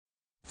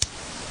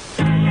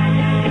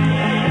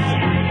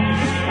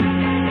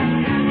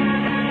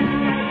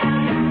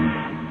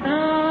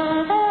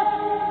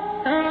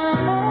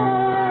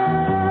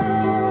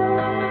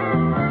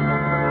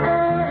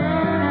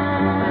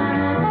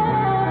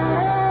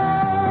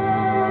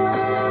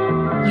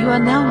You are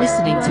now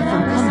listening to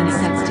From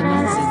Commonsense to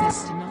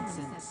Nonsense.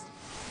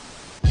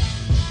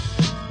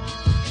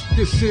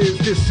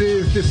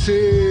 This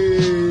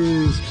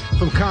is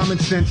From Common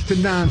Sense to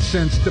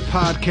Nonsense, the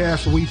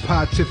podcast where we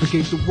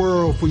pontificate the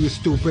world for your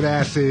stupid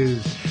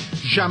asses.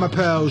 Je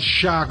m'appelle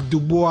Jacques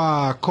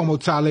Dubois.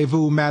 Comment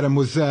allez-vous,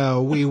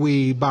 mademoiselle?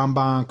 Oui,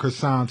 bonbon,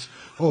 croissants,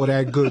 all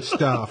that good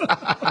stuff.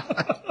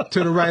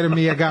 To the right of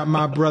me, I got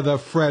my brother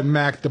Fred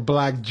Mack, the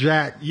Black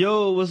Jack.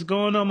 Yo, what's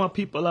going on, my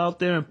people out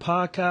there in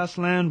podcast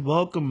land?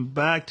 Welcome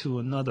back to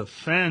another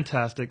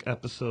fantastic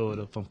episode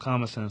of From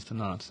Common Sense to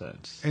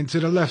Nonsense. And to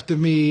the left of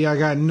me, I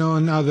got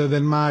none other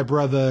than my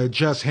brother,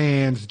 Just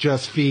Hands,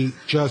 Just Feet,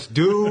 Just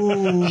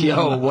Do.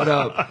 Yo, what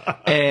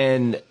up?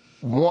 And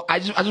I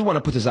just want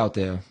to put this out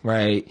there,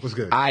 right? What's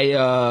good?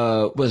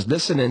 I was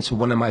listening to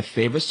one of my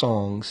favorite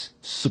songs,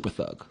 Super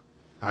Thug.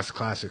 That's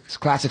classic. It's a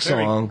classic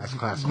song. That's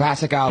classic.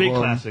 Classic album. Big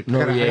classic.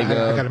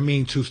 Noriega. I got a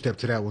mean two-step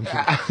to that one, too.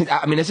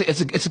 I mean,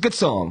 it's a good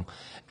song.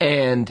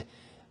 And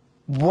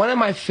one of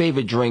my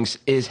favorite drinks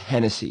is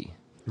Hennessy.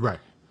 Right.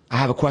 I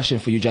have a question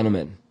for you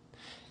gentlemen.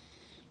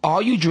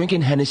 Are you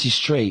drinking Hennessy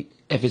straight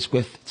if it's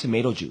with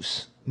tomato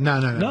juice?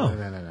 No. No.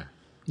 That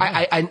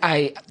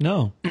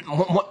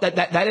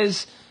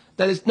is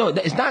no,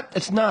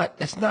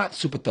 it's not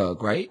Super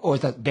Thug, right? Or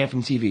is that banned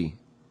from TV?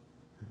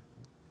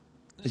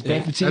 It's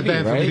banned from TV,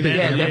 banned from right? TV.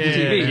 Banned from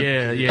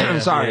TV. Yeah.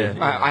 I'm sorry. Yeah.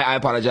 I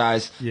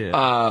apologize.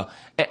 Yeah.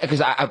 Because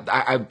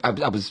I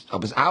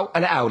was out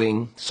at an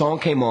outing, song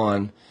came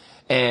on,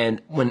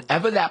 and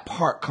whenever that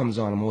part comes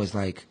on, I'm always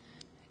like,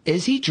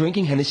 is he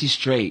drinking Hennessy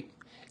straight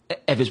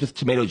if it's with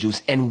tomato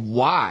juice, and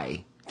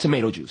why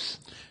tomato juice?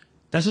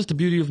 That's just the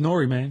beauty of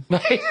Nori, man.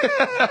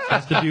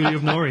 That's the beauty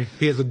of Nori.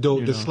 He has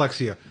adult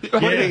dyslexia.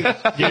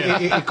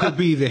 Yeah. It could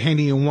be the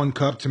Henny in one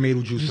cup,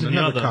 tomato juice in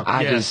another cup.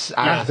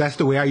 That's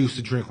the way I used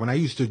to drink. When I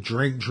used to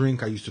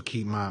drink, I used to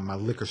keep my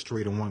liquor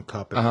straight in one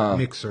cup and a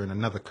mixer in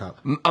another cup.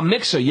 A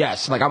mixer,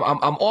 yes. Like I'm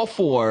all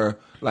for,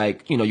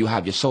 like, you know, you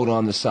have your soda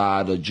on the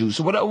side or juice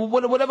or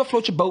whatever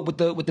floats your boat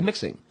with the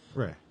mixing.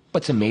 Right.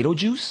 But tomato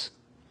juice?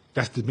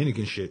 That's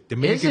Dominican shit.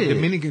 Is it?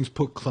 Dominicans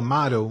put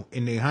clamato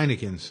in their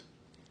Heinekens.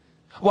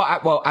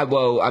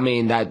 I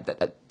mean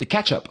that the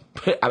ketchup.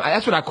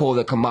 That's what I call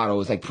the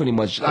clamato. It's like pretty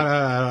much. Like,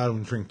 I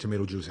don't drink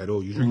tomato juice at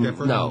all. You drink that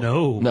first?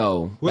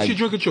 No. What's your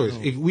drink of choice?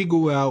 If we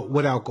go out,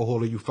 what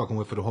alcohol are you fucking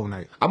with for the whole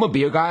night? I'm a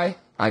beer guy.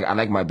 I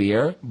like my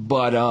beer,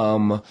 but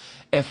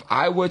if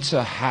I were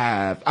to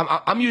have,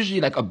 I'm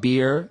usually like a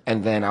beer,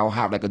 and then I'll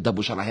have like a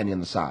double shot of Henny on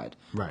the side.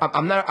 Right.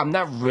 I'm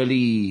not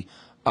really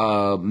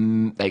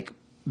like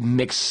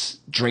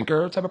mixed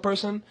drinker type of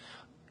person.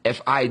 If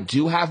I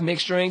do have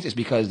mixed drinks, it's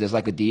because there's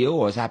like a deal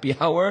or it's happy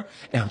hour,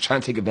 and I'm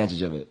trying to take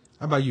advantage of it.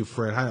 How about you,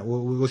 Fred?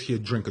 What's your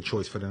drink of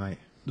choice for the night?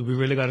 Do we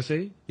really got to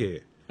say? Yeah.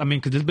 I mean,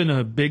 because there's been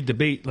a big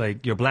debate,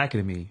 like, you're blacker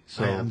than me.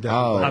 So,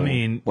 I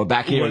mean... We're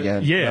back here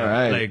again. Yeah. All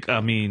right. Like, I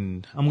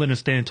mean, I'm going to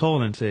stand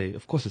tall and say,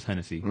 of course it's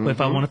Hennessy. Mm-hmm. But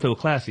if I want to feel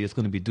classy, it's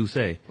going to be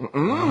Douce.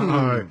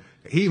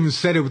 He even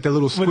said it with the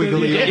little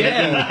squiggly.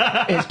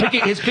 Yeah.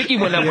 His picky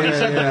one when he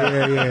said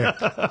that.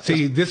 Yeah.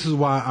 See, this is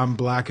why I'm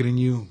blacker than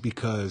you,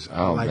 because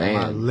I like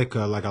my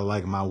liquor like I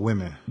like my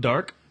women.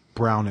 Dark?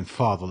 Brown and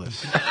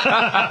fatherless. Let's go.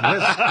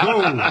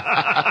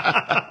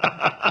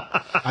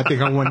 I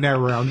think I won that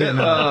round, didn't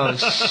I? Oh,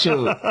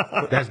 shoot.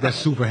 That's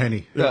super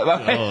Henny. You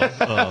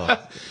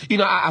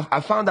know,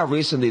 I found out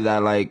recently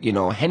that, like, you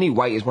know, Henny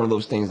White is one of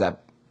those things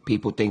that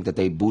people think that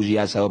they bougie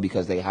as hell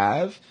because they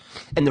have.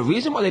 And the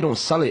reason why they don't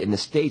sell it in the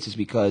States is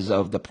because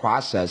of the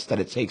process that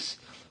it takes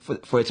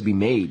for it to be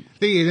made.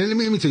 Yeah, let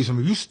me tell you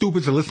something. If you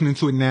stupids are listening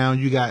to it now,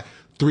 you got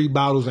 3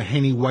 bottles of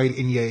Henny White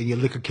in your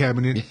liquor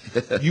cabinet,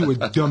 you are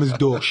dumb as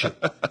dog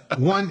shit.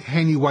 One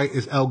Henny White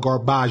is El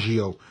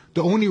Garbaggio.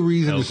 The only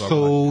reason it's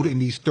sold in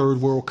these third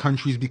world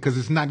countries because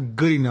it's not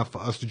good enough for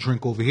us to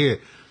drink over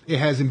here. It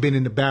hasn't been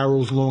in the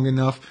barrels long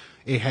enough.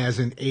 It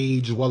hasn't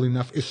aged well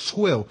enough. It's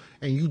swill,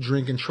 and you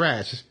drinking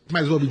trash.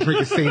 Might as well be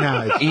drinking St.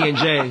 Ives.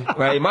 E&J,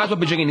 right? You might as well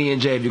be drinking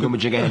E&J if you're going to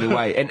be drinking Henny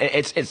White. And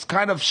it's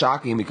kind of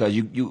shocking because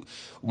you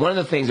one of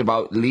the things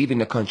about leaving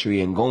the country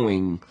and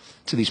going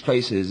to these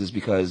places is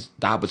because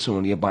the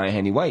opportunity of buying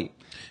Henny White.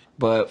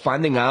 But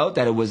finding out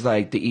that it was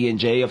like the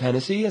E&J of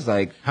Hennessy is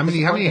like... How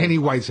many Henny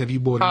Whites have you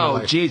bought in your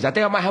life? Oh, jeez. I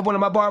think I might have one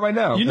in my bar right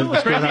now. You know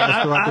what's crazy?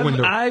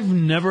 I've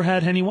never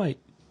had Henny White.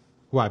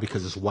 Why?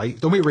 Because it's white?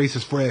 Don't be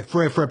racist, Fred.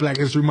 Fred, Black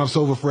History Month's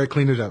over. Fred,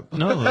 clean it up.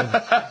 No.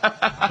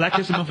 Black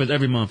History Month is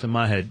every month in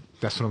my head.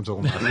 That's what I'm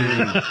talking about. You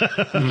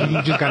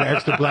just got an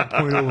extra black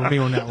point over me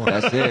on that one.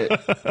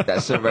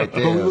 That's it right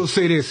there. But we will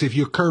say this. If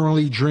you're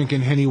currently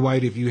drinking Henny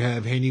White, if you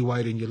have Henny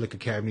White in your liquor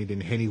cabinet, then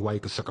Henny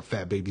White could suck a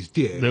fat baby's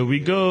dick. There we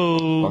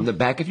go. On the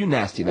back if you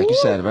nasty, like you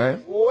said, right?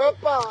 All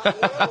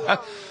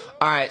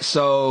right,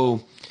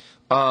 so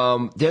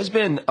there's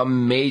been a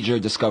major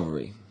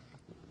discovery.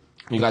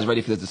 You guys ready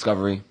for this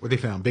discovery? What they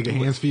found? Bigger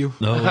hands for you?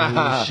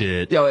 Oh,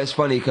 shit. Yo, it's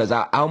funny because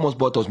I almost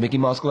bought those Mickey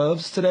Mouse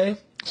gloves today.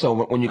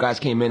 So when you guys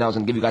came in, I was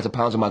going to give you guys a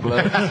pound of my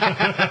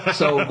gloves.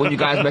 So when you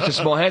guys mentioned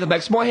small hands, I'm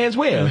like, small hands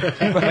where?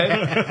 Right?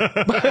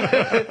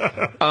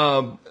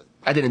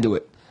 I didn't do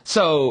it.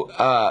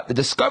 So the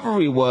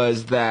discovery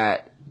was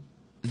that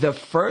the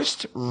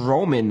first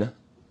Roman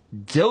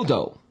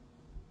dildo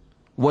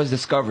was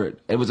discovered.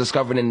 It was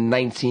discovered in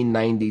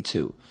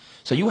 1992.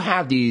 So you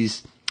have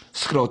these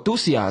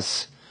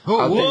Scrotucias.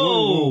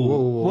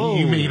 Whoa.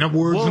 You making up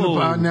words in the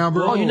pod now,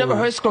 bro? Oh, you never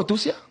heard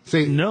Scrotucia?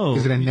 Say, No.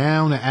 Is it a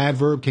noun, an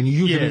adverb? Can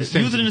you use it in a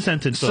sentence? Use it in a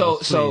sentence. So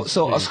please.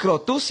 a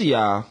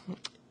Scrotucia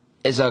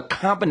is a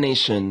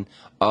combination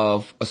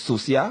of a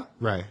sucia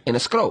Right. and a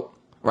scrot.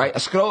 Right? A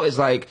scrot is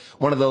like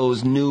one of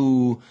those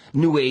new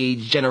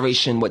age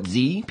generation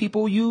Z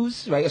people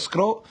use, right? A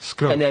scrot.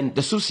 Scrot. And then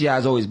the sucia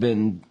has always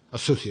been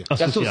Associate. A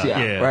that's sucia, sucia,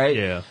 yeah, right?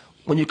 yeah.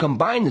 When you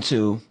combine the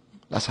two,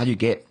 that's how you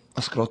get a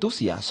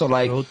scrotucia. So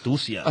like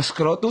Scrotucia. a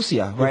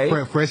scrotucia,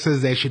 right? Fred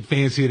says that shit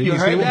fancier than You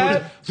heard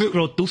that?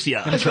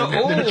 Scrotucia. Let me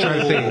try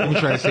to say it. Let me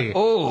try to say it.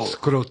 Oh.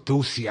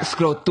 Scrotucia.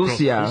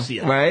 Scrotucia,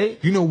 Scrotucia. right?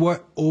 You know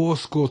what? Or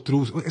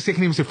scrotucia. Say,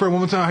 can you even say Fred one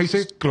more time? How you say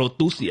it?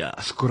 Scrotucia.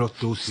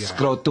 Scrotucia.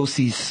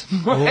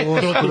 Scrotucis. Or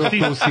Is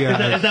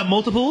scrotucia. that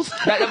multiples?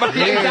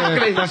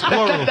 Exactly. That's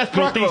plural. That's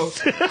plural.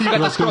 You got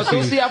the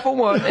scrotucia for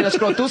one and the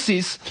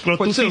scrotucis for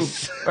two,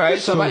 Scrotucis. right?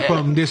 So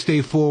from this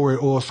day forward,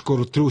 all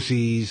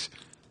scrotucis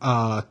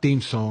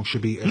theme song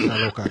should be Esa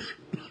Loca.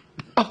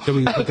 Did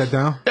we put that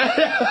down?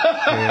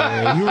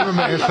 Yeah, you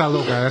remember Esa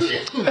Loca.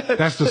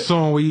 That's the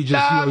song where you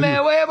just... Dame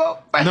huevo.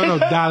 No,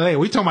 Dale.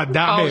 We talking about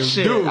Dale. Oh,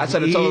 shit. Dude. I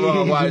said it totally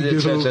wrong. Why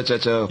is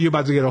it? You're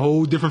about to get a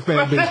whole different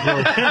fan base,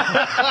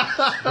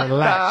 bro.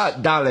 Relax.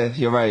 Dale,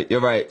 you're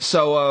right.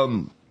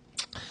 So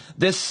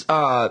this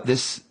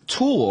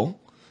tool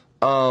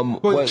Well,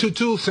 was,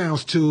 tool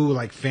sounds too,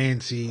 like,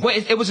 fancy. well,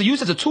 it was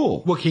used as a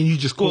tool. What, can you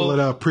just call it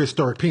a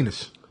prehistoric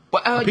penis?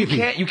 Well, you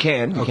PP.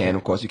 can, Okay.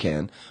 of course you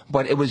can.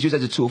 But it was used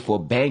as a tool for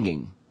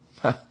banging.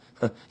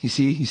 You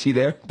see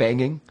there,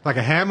 banging. Like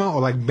a hammer or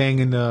like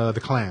banging the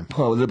clam?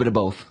 Oh, a little bit of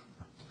both.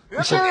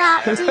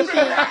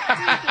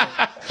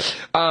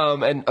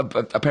 And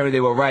apparently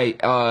they were right.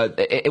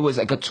 It was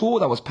like a tool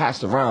that was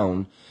passed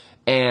around,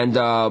 and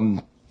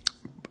the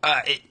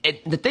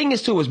thing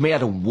is too, it was made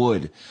out of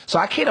wood. So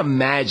I can't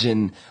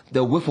imagine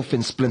the wiffle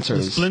fin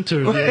splinters.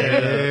 Splinters,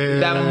 yeah.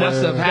 That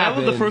must have That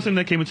happened. was the first thing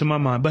that came into my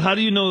mind. But how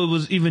do you know it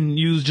was even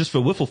used just for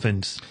wiffle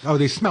fins? Oh,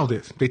 they smelled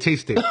it. They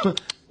tasted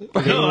it.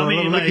 No, I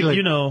mean, like, Licky-lick.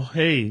 you know,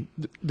 hey,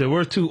 there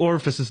were two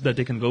orifices that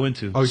they can go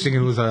into. Oh, you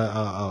thinking it was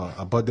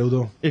a butt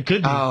dildo? It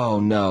could be. Oh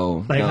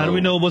no! Like, no. how do we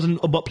know it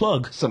wasn't a butt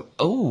plug?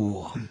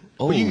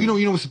 But you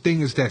know what's the thing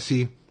is that,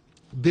 see,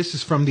 this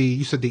is from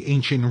you said the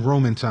ancient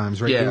Roman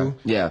times, right? Yeah, dude?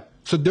 yeah.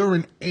 So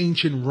during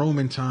ancient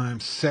Roman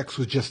times, sex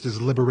was just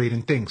this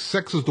liberating thing.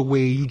 Sex was the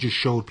way you just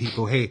showed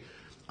people, hey,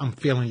 I'm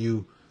feeling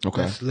you.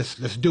 Okay.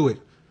 Let's do it.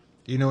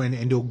 You know, and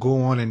they'll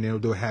go on and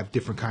they'll have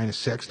different kind of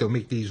sex. They'll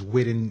make these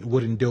wooden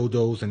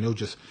dildos and they'll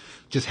just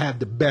have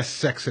the best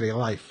sex of their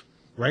life,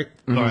 right?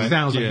 Right. It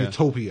sounds like Yeah.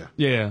 utopia.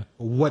 Yeah.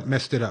 What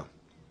messed it up?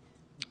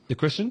 The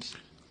Christians?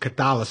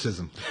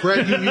 Catholicism.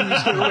 Fred, you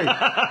stay away.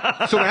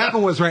 So what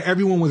happened was, right,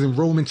 everyone was in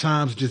Roman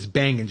times just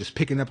banging, just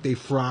picking up their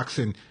frocks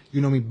and,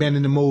 you know what I mean,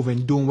 bending them over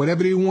and doing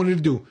whatever they wanted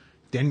to do.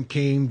 Then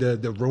came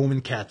the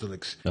Roman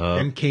Catholics.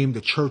 Then came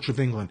the Church of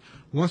England.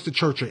 Once the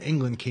Church of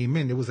England came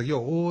in, it was like, yo,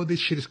 all this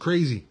shit is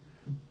crazy.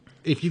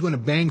 If you're going to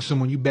bang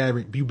someone, you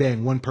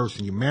bang one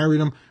person. You marry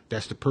them,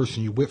 that's the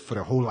person you with for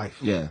their whole life.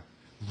 Yeah.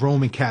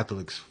 Roman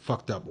Catholics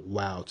fucked up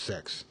wild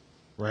sex,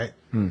 right?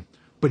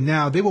 But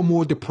now they were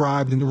more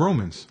deprived than the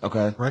Romans.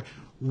 Okay. Right?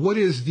 What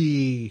is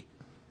the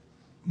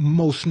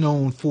most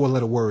known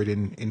four-letter word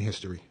in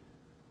history?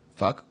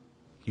 Fuck.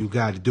 You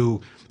got to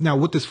do. Now,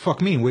 what does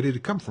fuck mean? Where did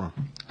it come from?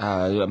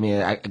 I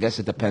mean, I guess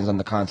it depends on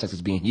the context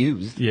it's being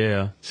used.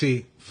 Yeah.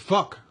 See,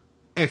 fuck,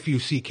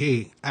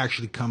 F-U-C-K,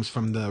 actually comes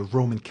from the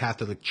Roman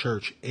Catholic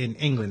Church in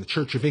England, the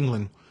Church of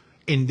England,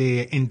 in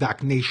their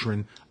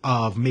indoctrination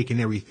of making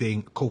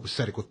everything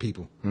copacetic with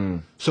people.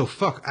 So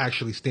fuck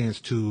actually stands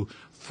to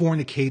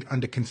fornicate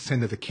under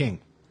consent of the king.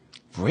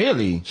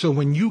 Really? So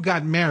when you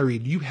got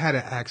married, you had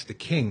to ask the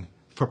king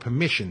for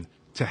permission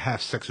to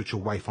have sex with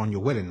your wife on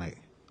your wedding night.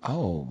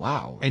 Oh,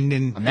 wow. And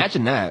then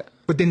Imagine that.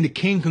 But then the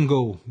king can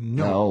go,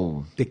 no.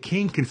 No. The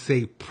king can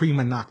say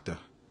prima nocta.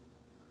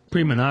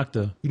 Prima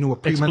nocta. You know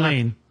what prima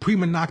Explain. nocta?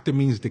 Prima nocta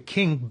means the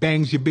king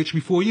bangs your bitch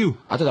before you.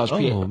 I thought that was Oh,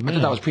 I man.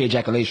 thought that was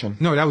pre-ejaculation.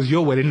 No, that was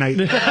your wedding night.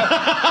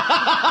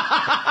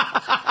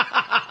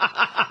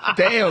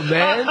 Damn,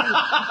 man.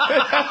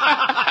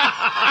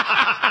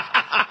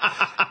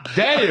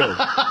 Damn.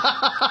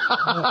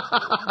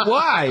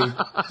 Why?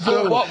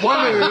 So,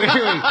 Why?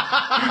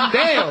 wait.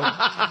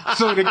 Damn.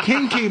 So the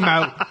king came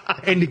out,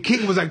 and the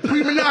king was like,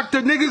 prima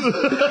nocta,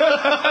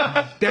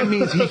 niggas. That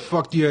means he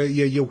fucked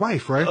your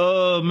wife, right?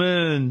 Oh,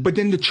 man. But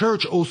then the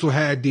church also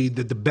had the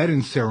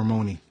bedding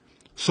ceremony.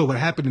 So what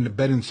happened in the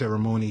bedding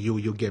ceremony,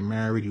 you'll get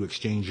married, you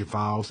exchange your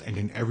vows, and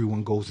then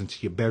everyone goes into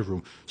your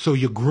bedroom. So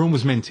your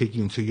groomsmen take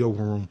you into your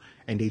room,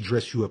 and they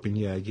dress you up in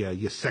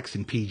your sex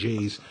and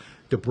PJs.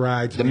 the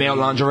brides. The male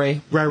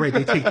lingerie. Right.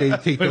 They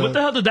take Wait, what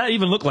the hell did that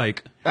even look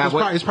like?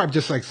 It's probably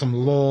just like some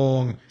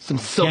long, some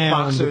silk gown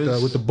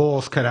boxers with the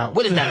balls cut out.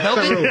 What is that,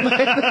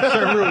 velvet?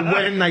 Some real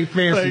wedding night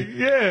fancy. Like,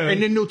 yeah.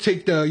 And then they'll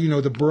take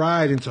the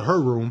bride into her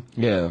room.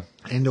 Yeah.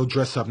 And they'll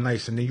dress up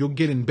nice, and then you'll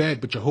get in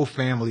bed, but your whole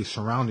family's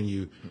surrounding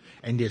you,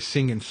 and they're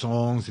singing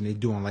songs, and they're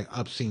doing like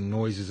obscene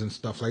noises and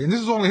stuff like. And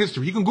this is all in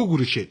history. You can Google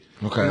the shit.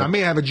 Okay. And I may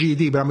have a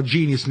GED, but I'm a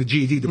genius in the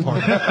GED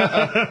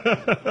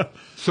department.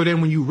 So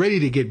then, when you're ready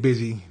to get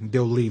busy,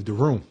 they'll leave the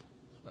room.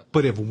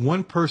 But if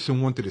one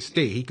person wanted to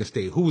stay, he can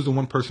stay. Who was the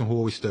one person who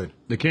always stood?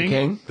 The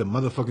king? The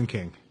motherfucking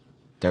king.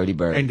 Dirty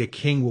bird. And the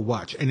king will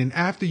watch. And then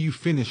after you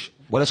finish.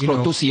 What is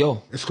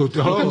Scrotucia?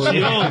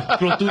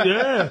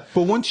 Yeah.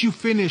 But once you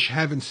finish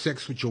having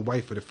sex with your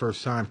wife for the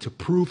first time to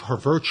prove her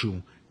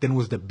virtue, then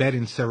was the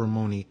bedding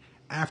ceremony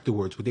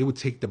afterwards, where they would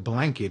take the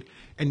blanket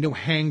and they'll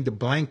hang the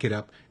blanket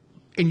up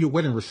in your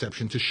wedding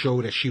reception to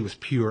show that she was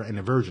pure and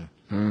a virgin.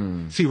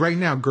 See, right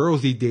now,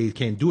 girls these days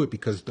can't do it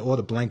because all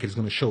the blanket is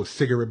going to show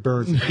cigarette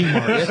burns and pee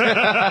marks,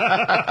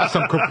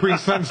 some Capri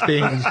Sun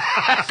stains,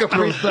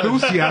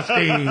 Scrotucia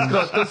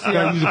stains. Did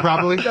I use it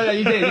properly? Yeah,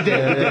 you did. You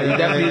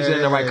definitely used it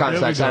in the right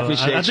context. I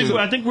appreciate you.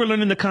 I think we're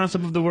learning the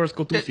concept of the word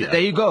Scrotucia.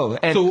 There you go.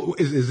 And So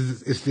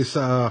is this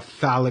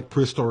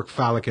prehistoric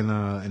phallic in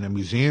a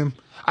museum?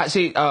 I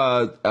see.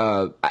 That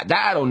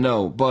I don't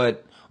know,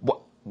 but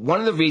one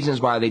of the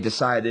reasons why they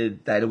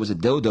decided that it was a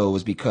dildo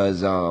was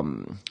because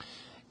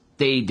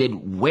they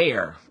did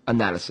wear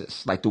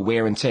analysis, like the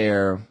wear and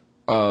tear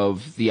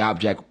of the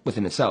object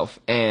within itself,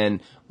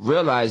 and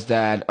realized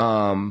that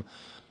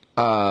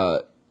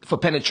for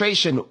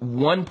penetration,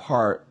 one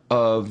part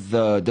of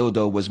the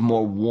dildo was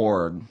more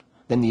worn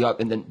than the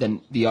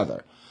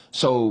other.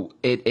 So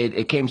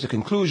it came to the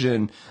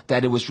conclusion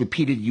that it was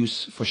repeated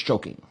use for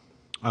stroking.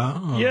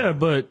 Oh. Yeah,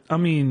 but I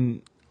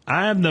mean,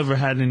 I have never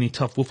had any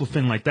tough wiffle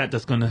fin like that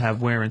that's going to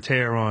have wear and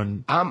tear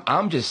on.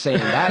 I'm just saying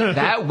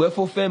that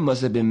wiffle fin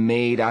must have been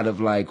made out of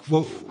like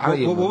What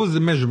was the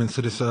measurements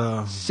of this?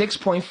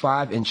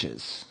 6.5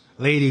 inches.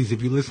 Ladies,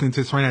 if you're listening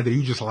to this right now,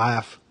 you just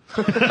laugh.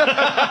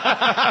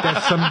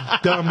 That some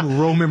dumb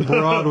Roman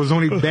broad was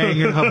only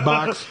banging her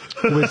box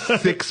with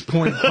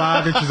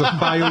 6.5 inches of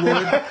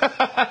firewood.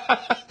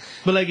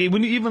 But like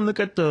when you even look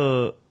at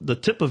the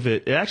tip of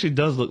it, it actually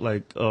does look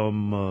like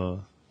the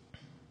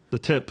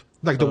tip.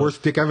 Like the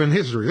worst dick ever in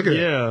history. Look at it.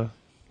 Yeah.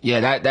 Yeah,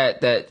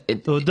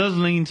 So it does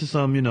lean to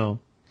some,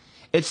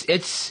 It's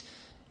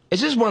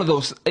just one of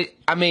those.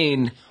 I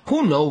mean,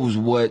 who knows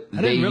what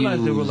I they didn't realize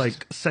used. there were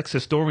like sex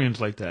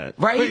historians like that.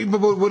 right. But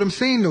what I'm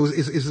saying though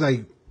is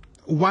like,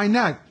 why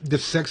not?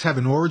 Does sex have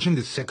an origin?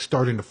 Did sex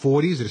start in the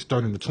 40s? Did it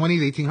start in the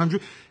 20s,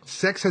 1800s?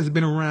 Sex has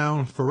been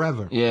around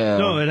forever. Yeah.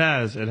 No, it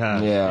has. It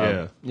has.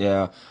 Yeah.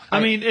 Yeah.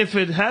 I mean, if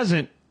it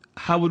hasn't,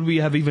 how would we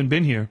have even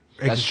been here?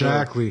 That's true.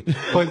 Exactly.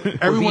 But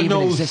everyone even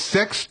knows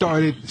exist?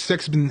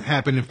 sex been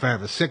happening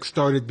forever. Sex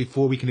started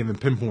before we can even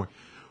pinpoint.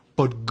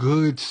 But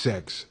good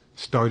sex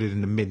started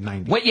in the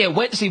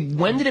mid-90s.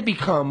 When did it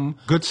become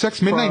Good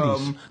sex,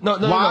 mid-90s. No.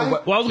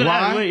 Why? Well, I was going to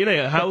ask,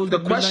 Why? how was The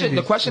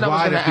question I was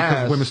Why? going to That's because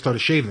ask. women started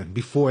shaving.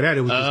 Before that,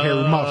 it was just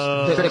hairy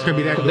muffs. Sex could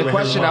be that. The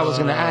question I was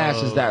going to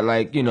ask is that,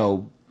 like,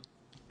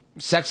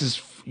 sex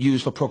is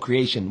used for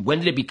procreation. When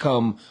did it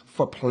become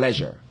for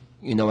pleasure?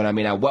 You know what I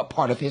mean? At what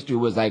part of history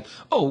was like,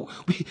 oh,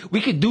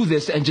 we could do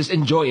this and just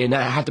enjoy it and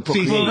not have to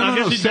procreate? Well, No, I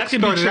no, guess sex that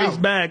can be started traced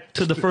out. back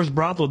to the first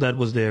brothel that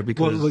was there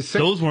because Well, sex-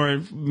 those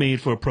weren't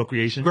made for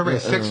procreation. Right.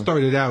 Sex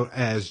started out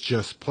as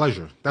just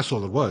pleasure. That's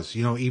all it was.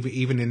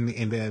 Even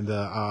in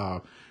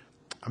the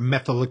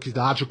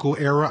methodological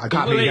era. I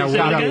just Wait, made say that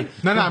that one again?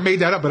 up. No, I made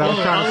that up, but I was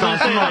trying to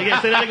sound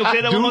smart. Say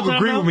that one more Dude, time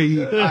agree now?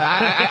 with me.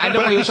 I know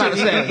what you're trying to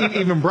say.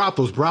 Even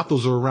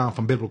brothels are around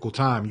from biblical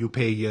time. You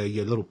pay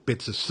your little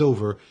bits of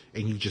silver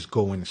and you just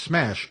go in and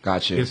smash.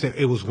 Gotcha.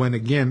 It was when,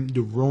 again,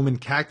 the Roman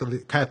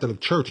Catholic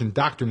Church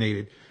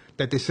indoctrinated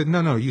that they said,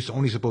 no, you're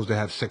only supposed to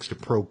have sex to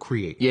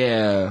procreate.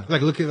 Yeah.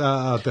 Like, look at the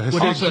Also,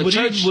 Hasidic. the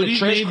church Were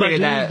these made by created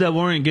dudes that. that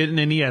weren't getting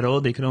any at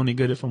all? They could only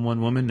get it from one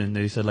woman, and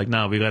they said like,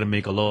 "Nah, we got to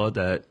make a law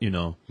that Yeah,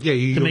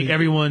 you to make only-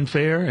 everyone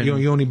fair." And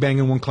You only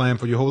banging one clan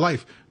for your whole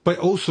life. But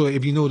also,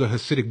 if you know the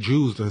Hasidic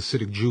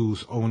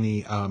Jews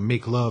only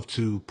make love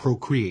to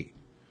procreate.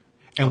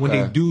 And when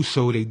they Okay. do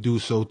so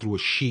through a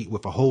sheet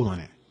with a hole in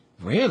it.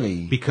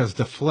 Really? Because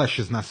the flesh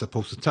is not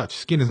supposed to touch.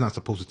 Skin is not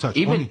supposed to touch.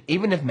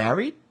 Even if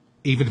married?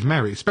 Even if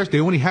married. Especially, they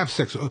only have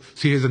sex.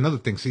 See, here's another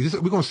thing. See,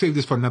 we're going to save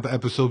this for another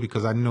episode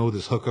because I know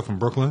this hooker from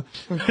Brooklyn.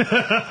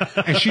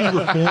 And she's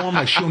reformed.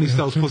 Like, she only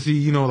sells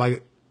pussy,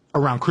 like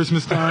around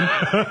Christmas time.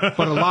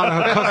 But a lot of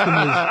her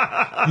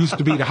customers used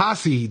to be the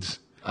Hasids.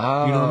 You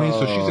know what I mean?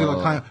 So she's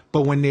like,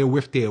 but when they're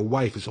with their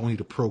wife, it's only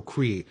to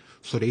procreate.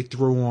 So they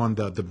throw on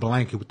the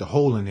blanket with the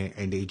hole in it,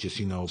 and they just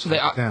they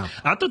pat it down.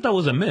 I thought that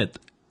was a myth.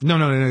 No.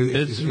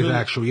 It's really-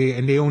 actually,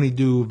 and they only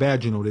do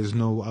vaginal. There's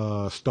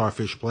no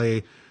starfish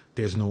play.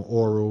 There's no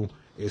oral.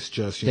 It's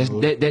just There's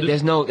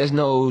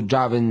no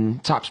driving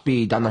top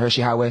speed down the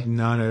Hershey Highway.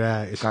 none of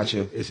that. It's,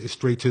 Gotcha. It's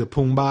straight to the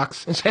poom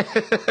box.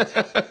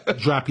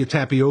 Drop your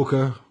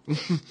tapioca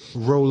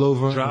roll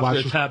over, Drop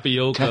watch your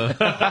tapioca.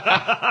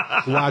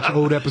 watch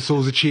old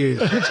episodes of Cheers.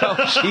 Did Oh,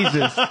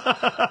 Jesus.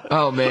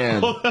 Oh,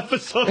 man.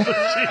 Episode of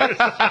Cheers.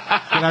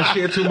 I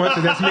share too much?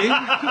 And that's me.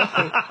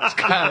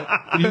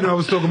 You know, I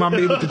was talking about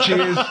me with the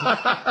Cheers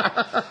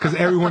because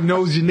everyone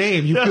knows your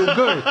name. You feel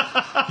good.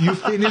 You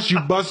finish, you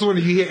bustle, and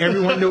you hear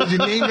everyone knows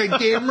your name. Like,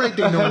 damn right,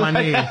 they know my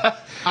name.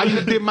 I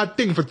just did my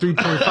thing for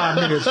 3.5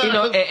 minutes. You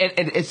know,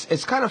 and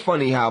it's kind of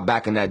funny how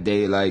back in that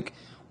day, like,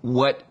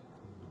 what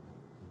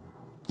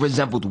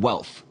resembled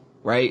wealth,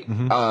 right?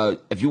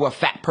 If you were a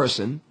fat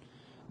person,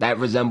 that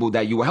resembled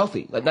that you were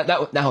healthy. Like,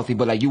 not healthy,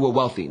 but like you were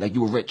wealthy, like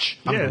you were rich.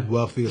 I'm the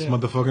wealthiest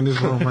motherfucker in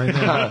this room right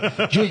now.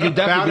 You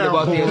definitely the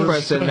wealthiest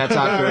person in that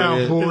time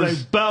period.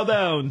 Like, bow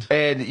down.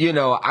 And, you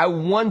know, I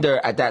wonder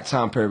at that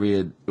time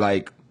period,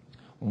 like,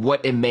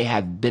 what it may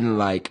have been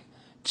like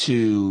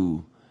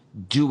to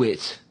do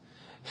it.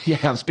 Yeah,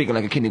 I'm speaking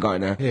like a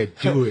kindergartner. Yeah,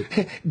 do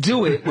it.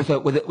 Do it with a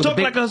Talk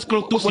big, like a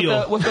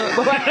Scrotucia.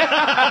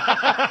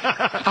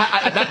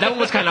 that one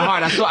was kind of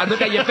hard. I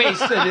looked at your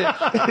face, and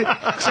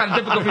it's kind of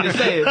difficult for me to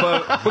say it,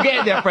 but we're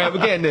getting there, Fred. We're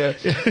getting there.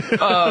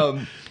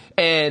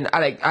 And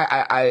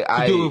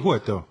I Do it with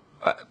what though?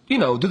 you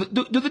know, do the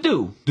do. Do the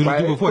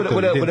do with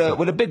what,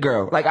 with a big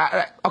girl. Like,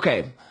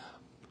 okay.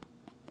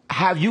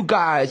 Have you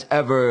guys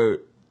ever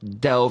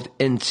delved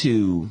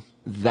into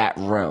that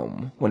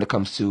realm when it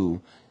comes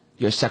to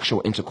your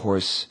sexual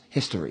intercourse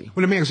history?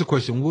 Well, let me ask you a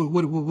question.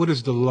 What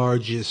is the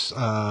largest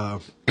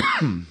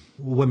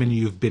women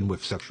you've been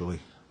with sexually?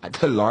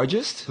 The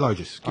largest?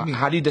 Largest.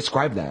 How do you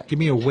describe that? Give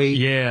me a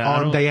weight,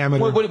 arm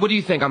diameter. What do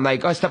you think? I'm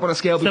like, step on a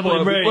scale Step before.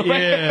 on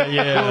right,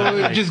 yeah.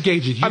 Well, just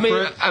gauge it.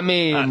 I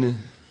mean,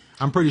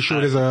 I'm pretty sure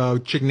there's a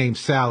chick named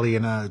Sally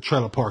in a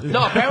trailer park.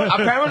 no.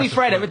 Apparently,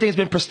 Fred, everything's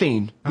been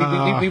pristine.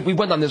 We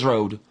went on this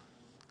road.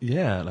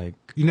 Yeah, like,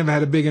 You never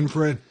had a big one,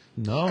 Fred?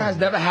 no. Guys,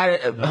 never had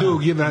it.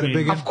 Dude, you ever had a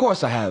big one? Of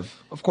course I have.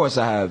 Of course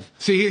I have.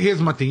 See,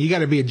 here's my thing. You got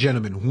to be a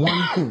gentleman.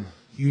 One,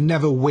 you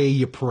never weigh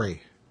your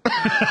prey.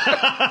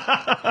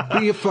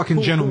 Be a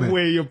fucking gentleman.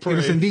 Weigh your prey. You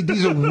understand?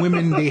 These are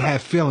women. They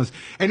have feelings,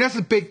 and that's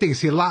a big thing.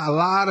 See, a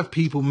lot of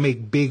people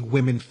make big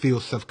women feel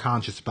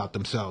self-conscious about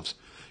themselves.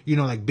 You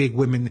know, like big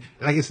women.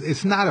 Like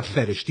it's not a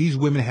fetish. These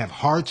women have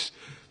hearts.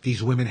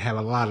 These women have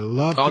a lot of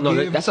love. Oh to no,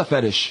 give. that's a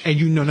fetish. And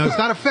you know, no, it's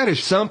not a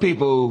fetish. Some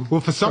people.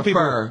 Well, for some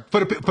prefer.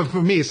 people,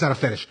 for me, it's not a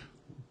fetish.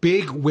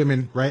 Big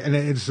women, right? And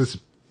it's this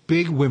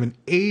big women,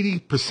 80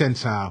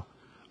 percentile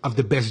of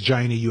the best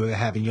vagina you ever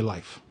have in your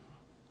life,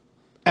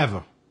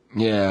 ever,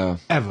 Yeah.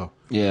 ever.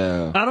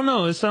 Yeah. I don't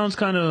know. It sounds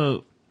kind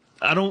of.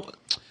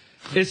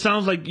 It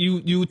sounds like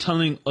you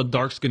telling a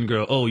dark skinned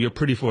girl, "Oh, you're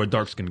pretty for a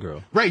dark skinned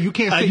girl." Right? You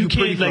can't say You you're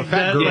pretty can't, for a like,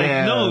 fat that, girl. like,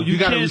 Yeah. no, you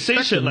gotta can't say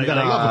respect shit them. like You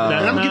gotta that. love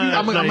them.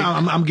 That's And not,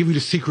 I'm like- giving you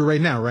the secret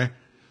right now, right?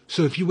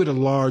 So if you with a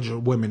larger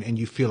woman and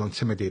you feel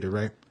intimidated,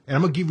 right? And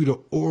I'm gonna give you the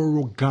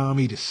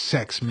origami to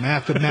sex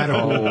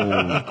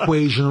mathematical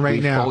equation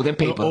right now. Folding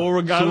paper.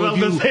 Origami. So I was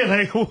gonna say,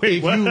 like, wait,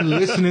 if what? you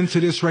listening to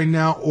this right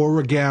now,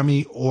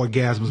 origami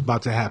orgasm is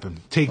about to happen.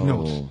 Take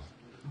notes.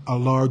 A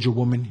larger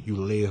woman, you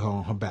lay her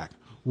on her back.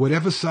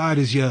 Whatever side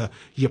is your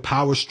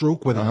power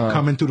stroke, whether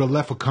coming through the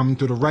left or coming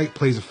through the right,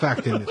 plays a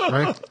factor in this,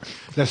 right?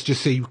 Let's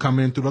just say you come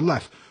in through the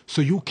left.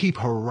 So you keep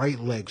her right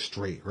leg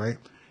straight, right?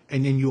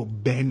 And then you'll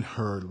bend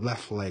her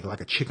left leg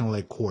like a chicken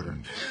leg quarter.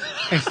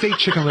 And say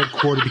chicken leg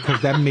quarter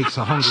because that makes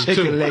her hungry too.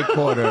 Chicken leg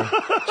quarter.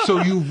 So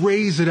you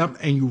raise it up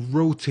and you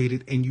rotate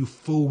it and you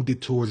fold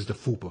it towards the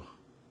FUPA.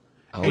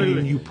 And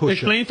then you push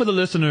Explain it. for the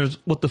listeners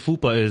what the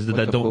FUPA is that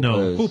the don't FUPA know.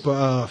 is.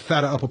 FUPA,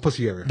 fatter upper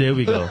pussy area. There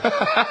we go.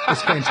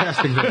 It's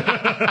fantastic.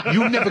 There.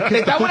 You never kissed Is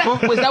the that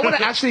FUPA? what that what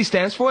it actually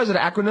stands for? Is it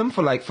an acronym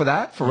for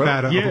that? For real?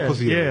 Fatter upper Yeah,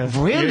 pussy area.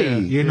 yeah. Really?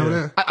 You know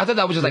that? I thought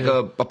that was just like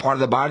a part of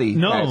the body.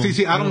 No.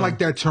 See, I don't like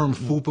that term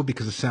FUPA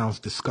because it sounds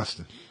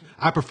disgusting.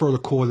 I prefer to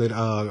call it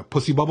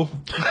pussy bubble.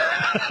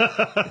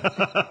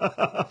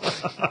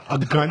 A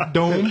gun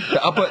dome. The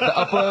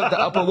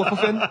upper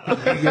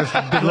woofafin? Yes,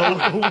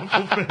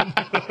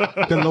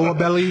 the lower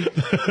belly.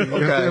 You know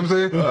what I'm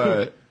saying? All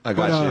right. I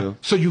got you.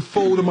 So you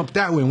fold them up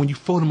that way. And when you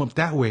fold them up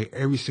that way,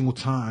 every single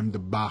time the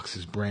box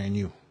is brand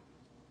new.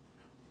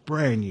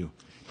 Brand new.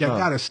 You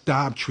gotta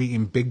stop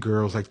treating big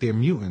girls like they're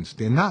mutants.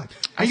 They're not.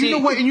 And you know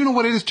what? And you know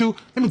what it is too?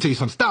 Let me tell you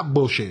something. Stop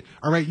bullshit.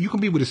 All right? You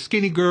can be with a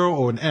skinny girl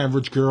or an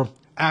average girl.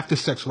 After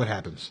sex, what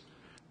happens?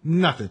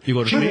 Nothing. You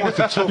go to she sleep. wants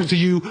to talk to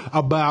you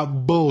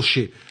about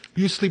bullshit.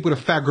 You sleep with a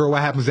fat girl,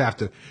 what happens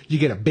after? You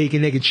get a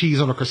bacon, egg, and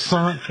cheese on a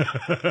croissant,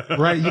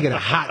 right? You get a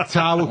hot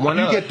towel.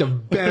 You get the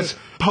best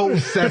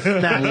post-sex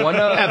snack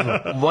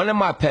ever. One of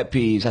my pet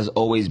peeves has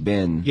always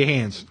been Your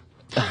hands.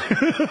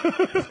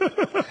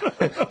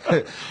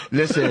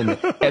 listen,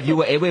 if you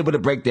were able to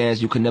break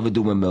dance, you could never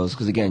do windmills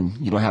because again,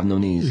 you don't have no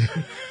knees.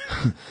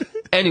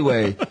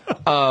 Anyway,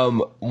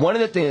 one of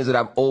the things that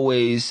I've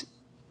always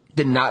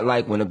did not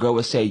like when a girl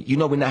would say, "You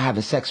know, we're not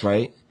having sex,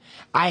 right?"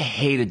 I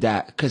hated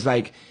that because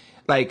like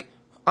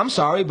I'm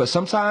sorry, but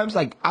sometimes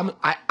like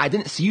I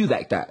didn't see you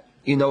like that.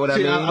 You know what I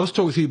mean? I was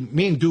told. See,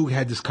 me and Duke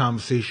had this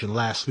conversation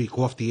last week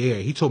off the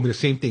air. He told me the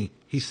same thing.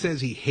 He says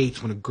he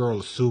hates when a girl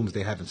assumes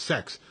they're having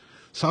sex.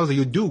 So I was like,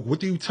 yo, dude, what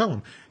do you tell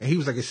him? And he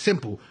was like, it's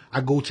simple.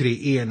 I go to their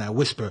ear and I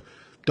whisper,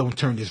 don't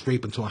turn this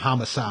rape into a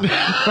homicide.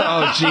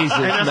 Oh, Jesus,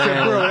 And I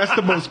said, bro, that's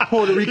the most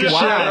Puerto Rican shit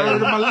I heard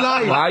in my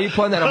life. Why are you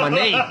putting that on my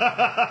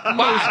name?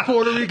 Most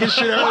Puerto Rican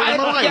shit I heard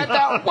in my life. Get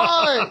that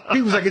one.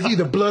 He was like, it's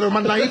either blood on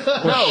my knife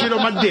or shit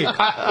on my dick.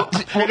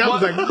 And I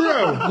was like,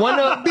 bro, One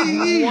of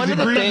the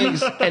breezy.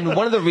 things, and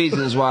one of the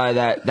reasons why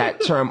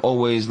that term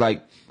always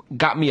like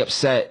got me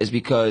upset is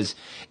because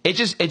it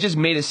just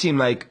made it seem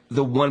like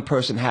the one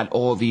person had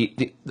all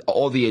the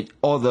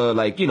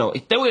like, you know,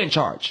 they were in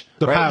charge.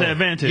 The right? power. The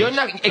advantage. You're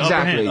not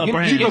exactly.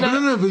 Upper hand. You're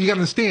not- No, but you gotta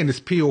understand, it's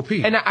POP.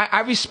 and I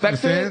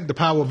respect Understand? it. The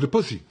power of the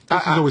pussy.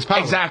 This is always power.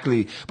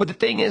 Exactly. But the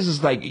thing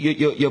is like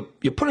you're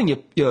putting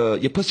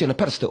your pussy on a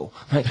pedestal.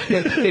 Right?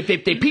 they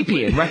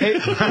pee-peeing,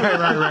 right?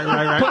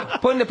 Right.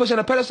 Putting the pussy on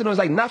a pedestal is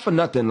like not for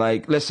nothing.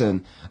 Like,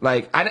 listen,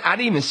 like I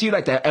didn't even see you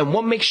like that. And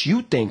what makes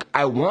you think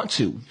I want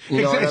to?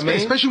 You know what I mean?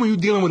 Especially when you're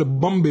dealing with a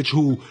bum bitch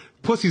who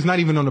pussy's not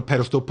even on the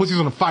pedestal. Pussy's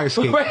on a fire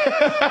escape. You know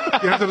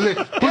what I'm saying?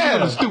 Pussy's on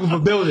the stoop of a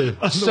building.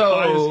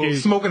 So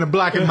Smoking a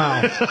black and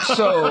mild.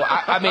 So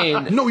I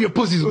mean, Know your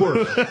pussy's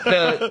worth.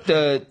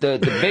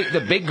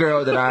 the big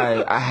girl that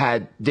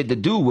I did the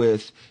do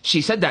with,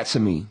 she said that to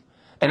me.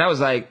 And I was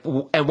like,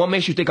 and what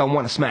makes you think I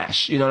want to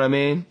smash? You know what I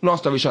mean? Long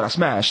story short, I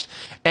smashed.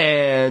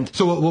 And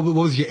So what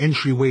was your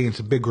entryway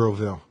into Big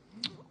Girlville?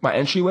 my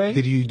entryway,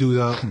 Did you do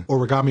the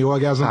origami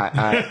orgasm? I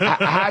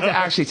had to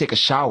actually take a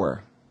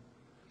shower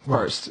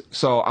first.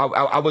 So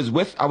I was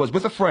with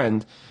a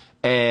friend,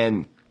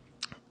 and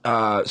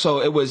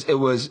so it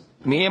was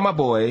me and my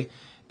boy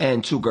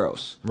and two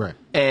girls. Right.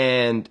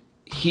 And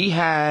he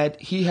had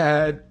his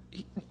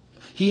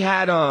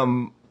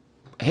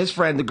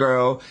friend, the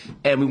girl,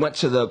 and we went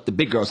to the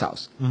big girl's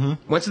house.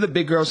 Mm-hmm. Went to the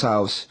big girl's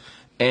house,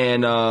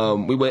 and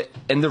we were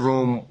in the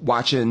room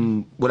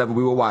watching whatever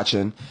we were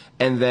watching,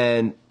 and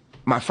then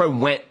my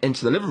friend went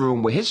into the living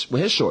room with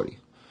his shorty.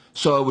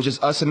 So it was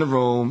just us in the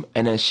room,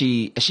 and then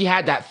she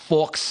had that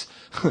forks,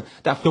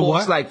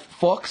 what? like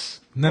forks.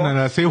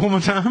 No. Say it one more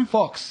time.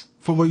 Forks.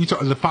 For what you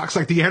talking? The fox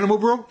like the animal,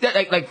 bro? Yeah,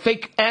 like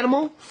fake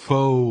animal.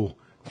 Faux.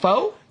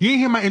 Faux. You didn't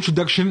hear my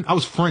introduction? I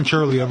was French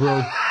earlier,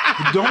 bro.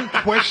 Don't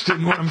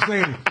question what I'm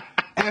saying.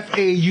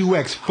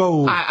 F-A-U-X,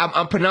 faux.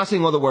 I'm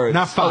pronouncing all the words.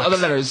 Not fox. Other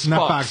letters.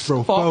 Not fox,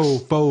 bro.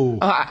 Faux.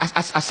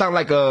 I sound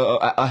like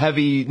a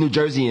heavy New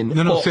Jerseyan.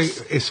 No, Fox.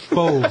 say it's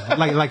faux.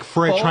 like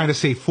Fred Faux? trying to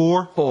say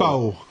faux.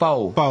 Faux.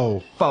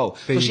 There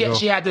So you go.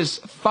 she had this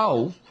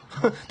faux,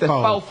 the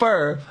Faux. faux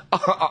fur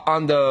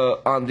on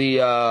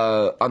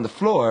the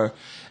floor,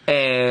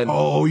 and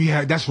Oh,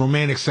 yeah, that's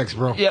romantic sex,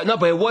 bro. yeah, no,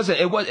 but it wasn't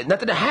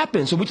nothing that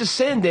happened. So we just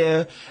sitting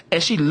there,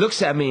 and she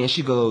looks at me and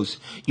she goes,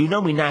 "You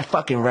know we not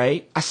fucking,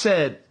 right?" I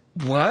said,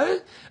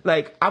 "What?"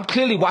 Like, I'm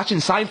clearly watching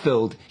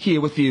Seinfeld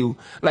here with you.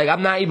 Like,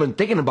 I'm not even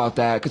thinking about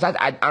that, because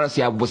I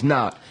honestly, I was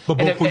not. But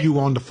And both then- of you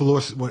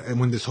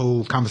when this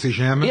whole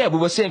conversation happened? Yeah, we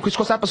were seeing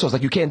crisscross episodes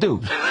like you can't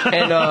do.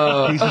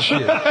 And Piece of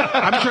shit.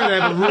 I'm trying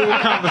to have a real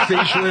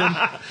conversation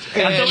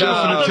and just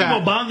an More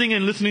attack. bonding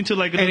and listening to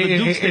like And another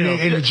Duke's tale.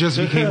 it just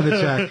became an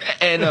attack.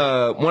 and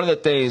one of the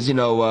things,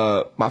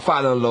 my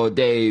father-in-law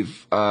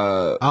Dave. Dave,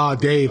 I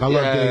love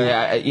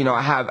Dave.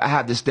 I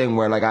have this thing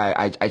where like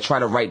I try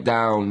to write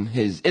down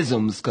his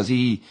isms, because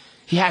he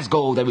has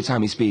gold every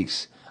time he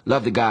speaks.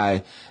 Love the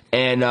guy.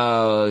 And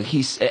and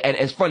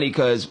it's funny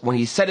because when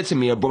he said it to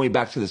me, it brought me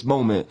back to this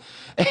moment.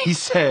 And he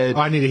said,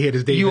 I need to hear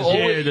this, Dave. You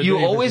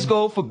Davis. always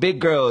go for big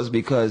girls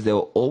because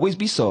they'll always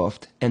be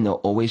soft and they'll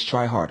always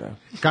try harder.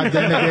 God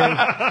damn it, Dave.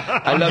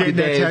 I love you, Getting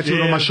that Dave.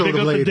 tattooed on my shoulder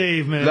big up to blade.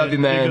 Dave, man. Love you,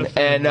 man. Big up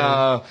to And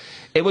Dave.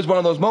 it was one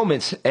of those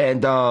moments.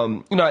 And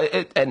and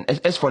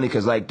it's funny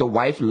because like the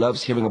wife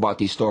loves hearing about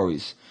these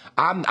stories.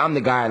 I'm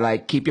the guy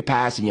like, keep your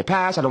past in your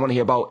past. I don't want to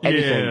hear about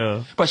anything.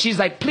 Yeah. But she's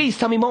like, please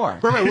tell me more.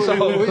 Right.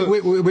 So-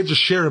 We're just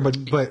sharing, but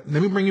let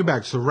me bring you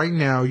back. So right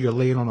now you're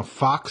laying on a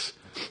fox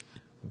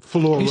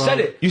floor rug. You said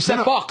it. You said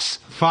No, fox.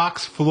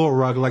 Fox floor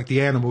rug like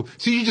the animal.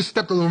 See, you just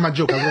stepped over my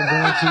joke. I wasn't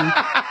going to.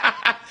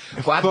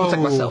 Well, I have to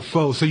protect myself.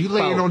 Faux. So you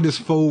laying Faux. on this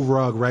faux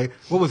rug, right?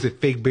 What was it?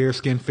 Fake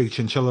bearskin, fake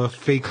chinchilla,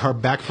 fake her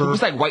back It fur.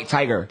 was like white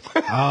tiger.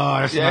 Oh,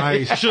 that's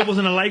nice. Sure it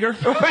wasn't a liger?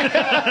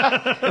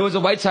 It was a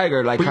white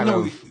tiger, like But kind of.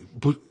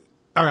 all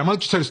right, I'm gonna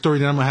let you tell the story.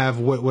 Then I'm gonna have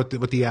what the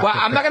after. Well,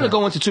 I'm not going to effects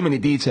go into too many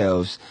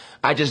details.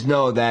 I just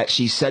know that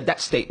she said that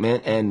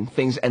statement and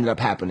things ended up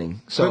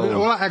happening. are. So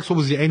Well, I asked, what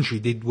was your entry?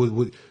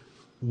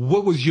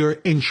 What was your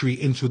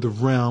entry into the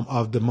realm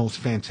of the most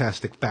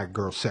fantastic fat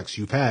girl sex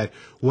you've had?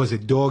 Was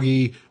it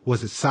doggy?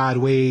 Was it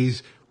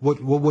sideways? What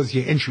was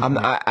your entry? point?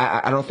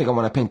 I don't think I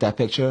want to paint that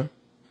picture.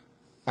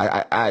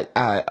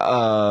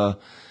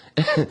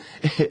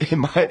 It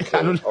might,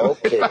 I don't know.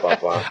 Okay,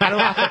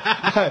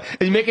 Papa.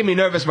 It's making me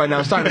nervous right now.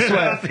 I'm starting to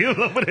sweat.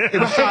 It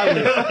was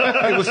sideways.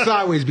 It was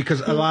sideways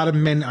because a lot of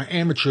men are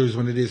amateurs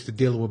when it is to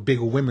dealing with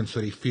bigger women,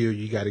 so they feel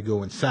you got to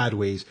go in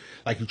sideways,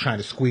 like you're trying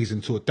to squeeze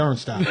into a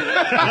turnstile. It's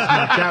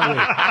not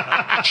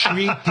that way.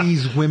 Treat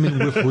these women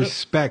with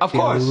respect. Of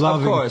course, they're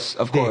loving,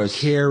 of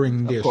course. They're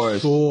caring. They're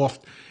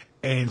soft.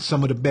 and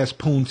some of the best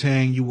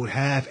poontang you would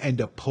have, and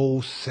the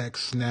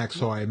post-sex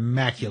snacks are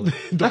immaculate.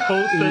 The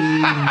whole thing.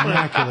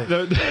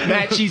 Immaculate.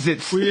 Mad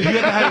Cheez-Its. You ever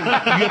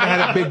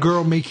had a big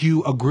girl make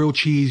you a grilled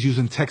cheese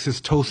using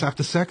Texas toast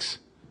after sex?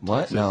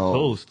 What? No.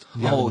 Toast.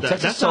 Oh,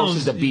 Texas toast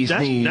is the bee's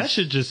knees. That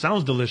shit just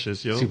sounds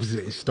delicious, yo.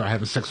 She start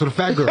having sex with a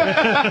fat girl.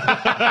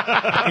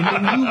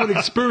 And then you would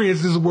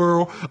experience this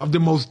world of the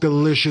most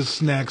delicious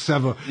snacks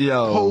ever.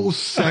 Yo.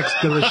 Post-sex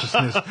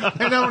deliciousness.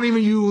 And I don't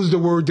even use the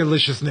word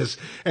deliciousness.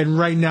 And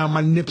right now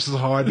my nips is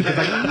hard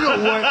because you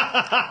know what?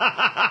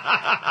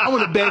 I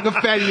want to bag a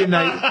fatty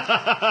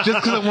tonight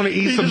just because I want to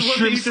eat some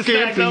shrimp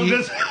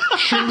scampi.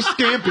 Shrimp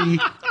scampi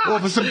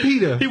over some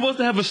pita. He wants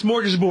to have a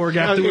smorgasbord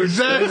afterwards.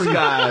 Exactly.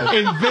 God.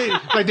 And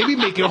like they be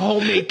making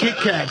homemade Kit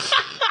Kats.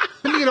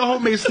 Let me get a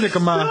homemade Snicker,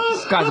 man.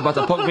 This guy's about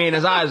to poke me in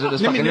his eyes with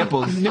his fucking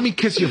nipples. Let me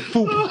kiss your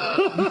foop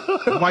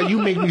while you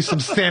make me some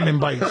salmon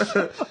bites.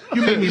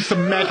 You make me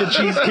some mac and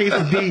cheese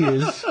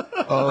quesadillas.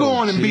 Go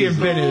on and be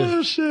inventive.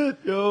 Oh shit,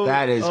 yo.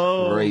 That is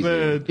crazy.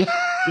 Man.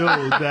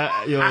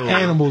 Yo,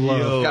 Animal love.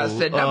 Yo. God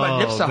said that my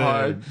nips are man.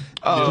 hard.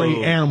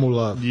 Straight animal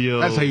love. Yo.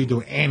 That's how you do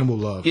it. Animal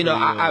love. You know,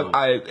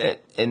 I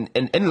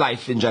in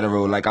life in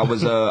general, like I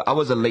was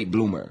a late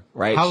bloomer,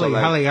 right? How So,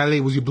 late? like, How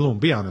late was you bloom?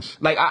 Be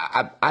honest. Like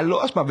I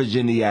lost my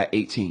virginity at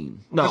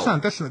 18. No,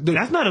 That's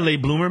That's not a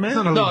late bloomer, man.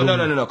 That's not a late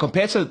bloomer. no.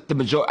 Compared to the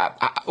majority,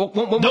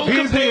 Don't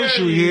Here's the compare-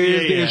 issue.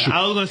 Here's the yeah. issue.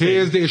 I was gonna say-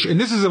 Here's the issue. And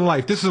this is in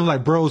life. This is in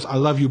life, bros. I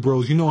love you,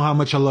 bros. You know how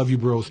much I love you,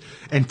 bros.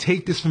 And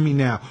take this from me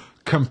now.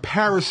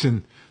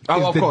 Comparison is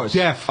of the course.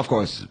 death Of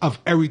course. of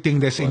everything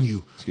that's in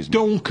you. Excuse me.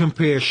 Don't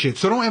compare shit.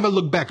 So don't ever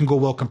look back and go,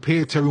 well,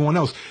 compared to everyone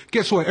else.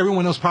 Guess what?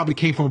 Everyone else probably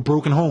came from a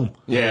broken home.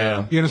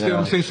 Yeah. You understand what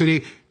I'm saying? So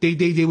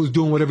they was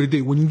doing whatever they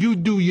did. When you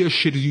do your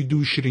shit, as you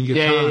do shit in your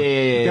time.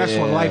 That's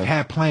what life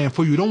had planned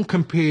for you. Don't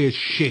compare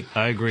shit.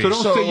 I agree. So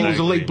don't So- say you was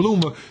a I late agree.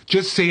 bloomer.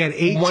 Just say at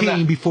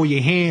 18 before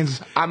your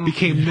hands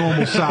became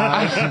normal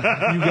size.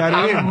 You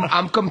got it in.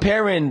 I'm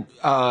comparing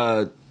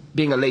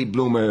being a late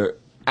bloomer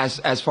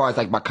as far as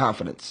like my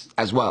confidence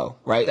as well,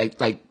 right?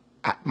 Like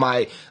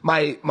my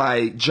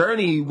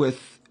journey with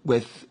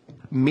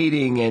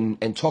meeting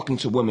and talking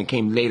to women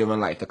came later in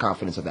life. The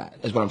confidence of that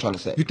is what I'm trying to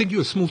say. You think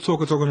you're a smooth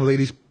talker talking to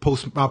ladies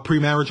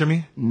pre-marriage, I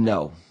mean?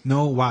 No.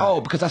 No, why?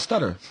 Oh, because I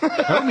stutter.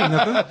 I don't mean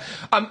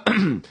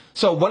nothing.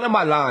 So one of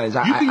my lines,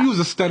 You can use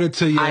a stutter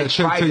to your I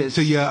tried this.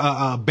 to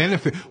your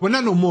benefit. Well,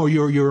 not no more.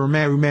 You're a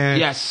married man.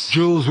 Yes.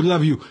 Jules, we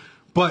love you.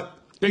 But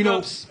you know,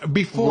 ups.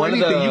 before One of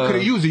anything, you the- could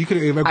have used it. You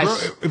could have.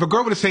 If a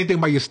girl would have said anything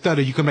about your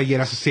stutter, you could be like, yeah,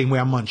 that's the same way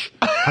I munch.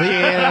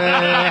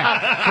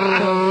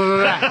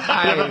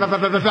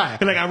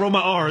 Like I roll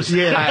my R's.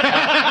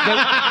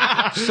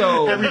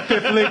 so Every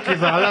fifth lick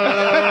is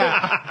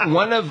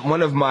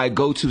one of my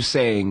go-to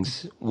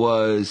sayings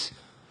was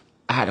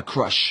I had a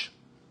crush,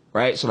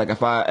 right? So like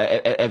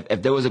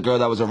if there was a girl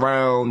that was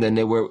around and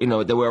they were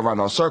around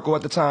our circle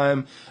at the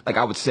time, like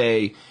I would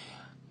say,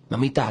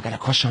 Mamita, I got a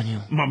crush on you.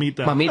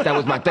 Mamita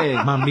was my thing.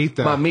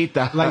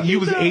 Mamita. Like you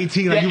was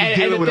 18, like you was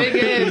dealing with a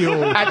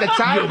 50-year-old. At the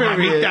time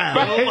period,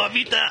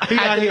 Mamita. He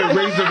out here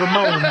raising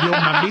Ramon. Yo,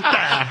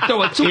 mamita.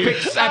 throwing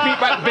toothpicks at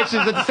people,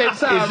 bitches at the same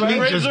time. It's me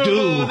right? just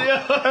do.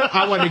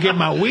 I want to get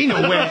my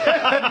wiener wet.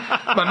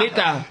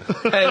 Mamita.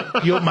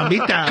 And Yo,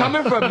 mamita.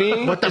 coming from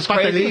me, What the it's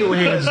fuck crazy. do your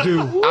hands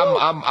do?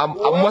 I'm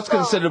what's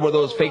considered one of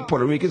those fake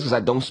Puerto Ricans because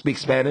I don't speak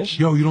Spanish.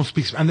 Yo, you don't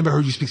speak. I never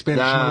heard you speak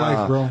Spanish in my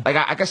life, bro. Like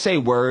I can say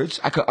words,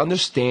 I could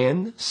understand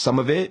some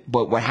of it,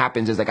 but what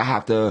happens is like I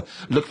have to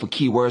look for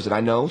key words that I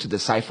know to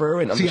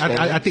decipher and See,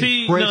 understand. I think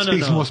See, Fred no,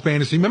 speaks no. more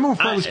Spanish. than you. Remember when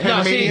Fred was no,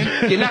 see,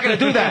 Panamanian? you're not gonna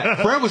do that.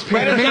 Fred was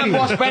Fred is not Panamanian.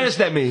 more Spanish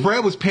than me.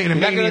 Fred was You're not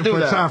Panamanian gonna do for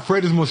a that. time.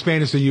 Fred is more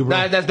Spanish than you, bro.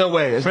 Nah, there's no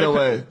way. There's no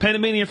way.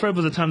 Panamanian Fred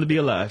was a time to be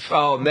alive.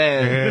 Oh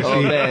man. Yeah,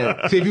 Oh see,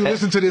 man. see, if you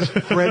listen to this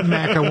Fred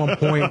Mack at one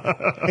point,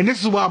 and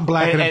this is why I'm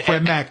blacker than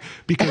Fred Mack,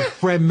 because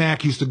Fred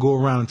Mack used to go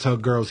around and tell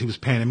girls he was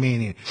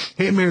Panamanian.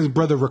 Him and his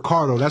brother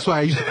Ricardo. That's why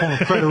I used to call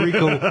him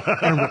Federico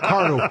and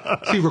Ricardo.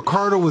 See,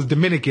 Ricardo was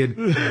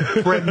Dominican.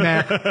 Fred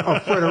Mack or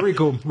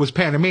Federico was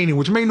Panamanian,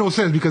 which made no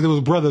sense because they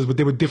was brothers, but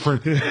they were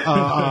different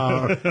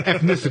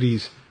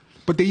ethnicities.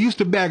 But they used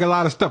to bag a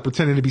lot of stuff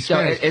pretending to be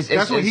Spanish.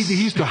 That's why he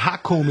used to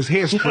hot comb his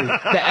hair straight.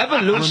 The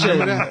evolution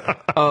Remember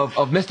of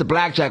Mr.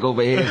 Blackjack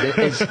over here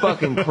is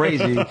fucking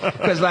crazy.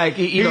 Because like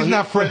He's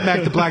not Fred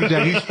Mack the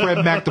Blackjack. He's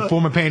Fred Mack the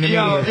former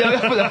Panamanian.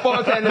 the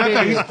former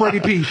Panamanian. He's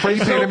Freddie P. Freddie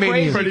It's so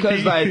Panamanian. crazy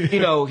because like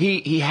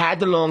he had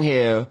the long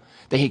hair.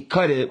 Then he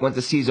cut it, went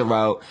the Caesar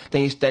route.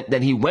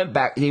 Then he went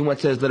back. He went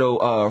to his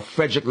little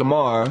Frederick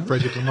Lamar.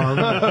 Frederick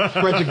Lamar.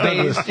 Frederick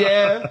Douglass.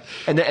 Yeah,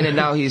 and then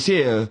now he's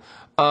here.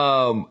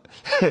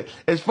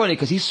 It's funny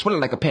because he's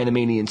sweating like a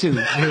Panamanian too.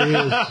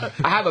 I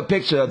have a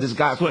picture of this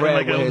guy Sweating Fred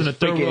like I was in a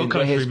third world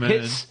with his country, man.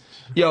 pits.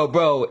 Yo,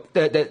 bro,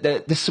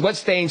 the sweat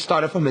stain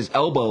started from his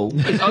elbow,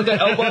 his under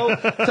elbow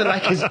to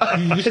like his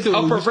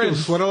upper rim.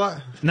 sweat a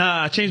lot?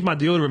 Nah, I changed my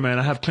deodorant, man.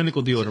 I have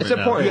clinical deodorant. It's now.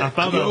 important. I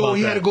found out Yo, about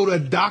he that. had to go to a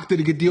doctor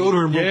to get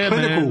deodorant, bro. Yeah,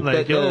 Clinical. man,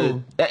 like,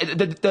 yo.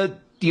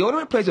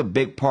 deodorant plays a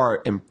big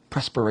part in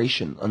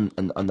perspiration on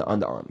the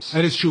underarms.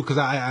 That is true because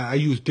I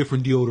use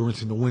different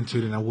deodorants in the winter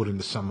than I would in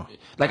the summer.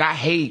 Like I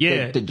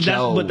hate the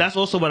gel. But that's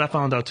also what I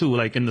found out too.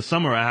 Like in the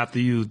summer, I have to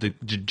use the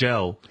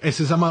gel. And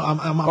since I'm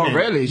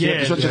really?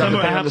 Yeah, in the summer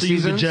I have to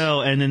use the seasons?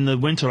 gel, and in the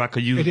winter I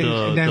could use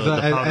and then the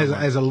powder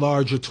one. as a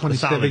larger solid,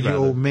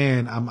 27-year-old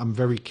man, I'm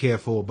very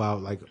careful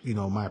about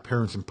my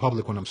appearance in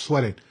public when I'm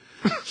sweating.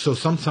 So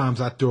sometimes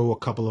I throw a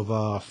couple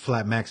of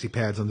flat maxi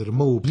pads under the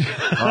moob.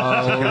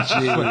 Oh,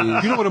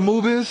 jeez. You know what a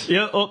moob is?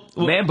 Yeah,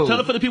 man boob.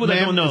 Tell it for the people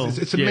that don't know.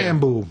 It's a man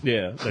boob. Yeah,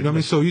 You know what I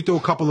mean? So you throw a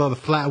couple of the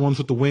flat ones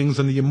with the wings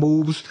under your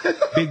moobs.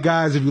 Big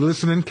guys, if you're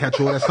listening, catch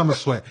all that summer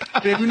sweat.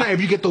 And if you're not,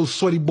 if you get those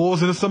sweaty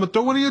balls in the summer,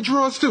 throw one in your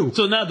drawers too.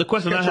 So now the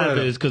question I have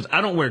is because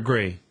I don't wear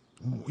gray.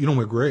 You don't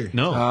wear gray.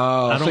 No,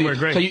 I don't wear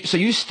gray. So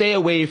you stay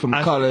away from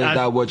colors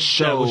that would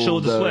show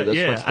the sweat.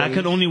 the I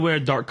can only wear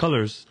dark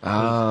colors.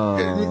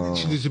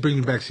 Just bring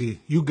me back.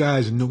 See, you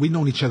guys know we've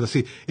known each other.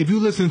 See, if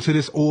you listen to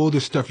this, all the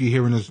stuff you're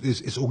hearing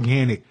is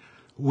organic.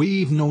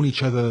 We've known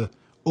each other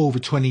over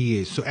 20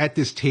 years. So at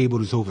this table,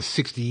 there's over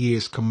 60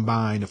 years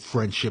combined of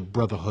friendship,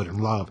 brotherhood,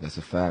 and love. That's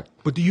a fact.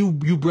 But do you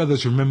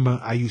brothers remember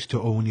I used to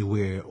only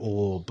wear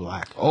all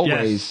black?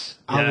 Always.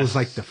 I was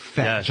like the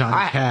fat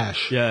Johnny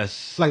Cash.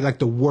 Yes. Like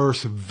the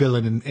worst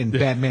villain in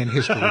Batman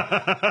history.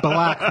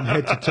 Black from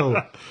head to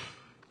toe.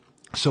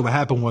 So what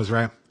happened was,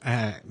 right,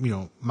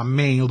 my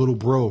main little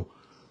bro,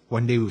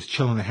 one day we was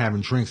chilling and having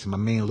drinks, and my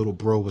main little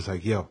bro was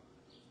like, yo,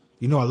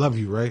 I love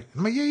you, right?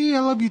 I'm like, yeah, I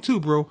love you too,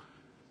 bro.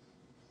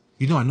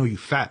 I know you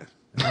fat.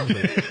 And I was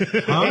like,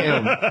 huh?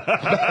 Damn.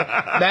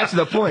 That's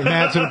the point.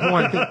 Mad to the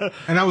point.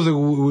 And I was like,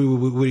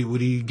 what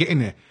are you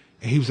getting at?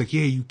 And he was like,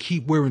 yeah, you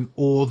keep wearing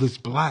all this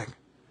black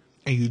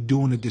and you're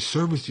doing a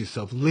disservice to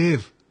yourself.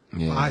 Live.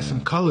 Buy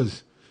some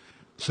colors.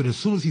 So as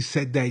soon as he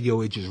said that,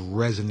 it just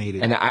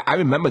resonated. And I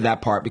remember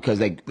that part because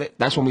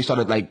that's when we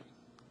started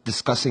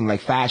discussing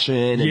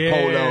fashion and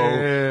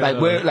polo.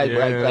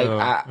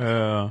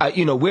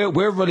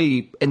 We're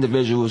really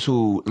individuals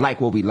who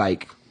like what we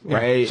like.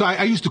 Right. So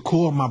I used to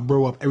call my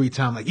bro up every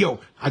time, like,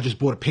 yo, I just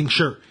bought a pink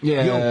shirt.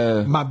 Yeah.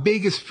 Yo, my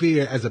biggest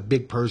fear as a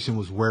big person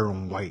was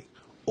wearing white.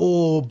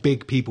 All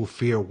big people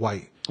fear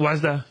white. Why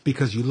is that?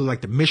 Because you look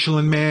like the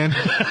Michelin Man,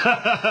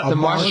 the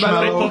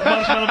marshmallow, or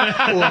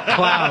a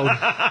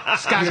cloud.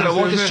 Scott's gonna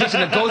walk the streets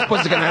and the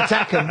Ghostbusters are gonna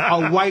attack him.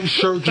 A white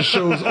shirt just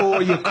shows all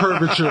your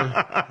curvature,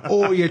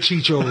 all your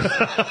chichos.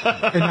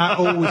 And I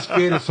always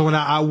feared it. So when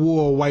I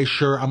wore a white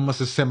shirt, I must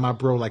have sent my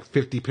bro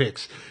 50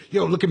 pics.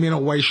 Yo, look at me in a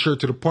white shirt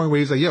to the point where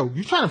he's like, yo,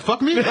 you trying to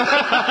fuck me?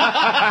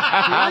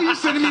 Why are you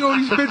sending me all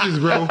these pictures,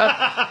 bro?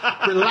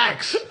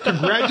 Relax.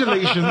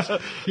 Congratulations.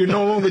 You're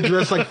no longer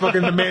dressed like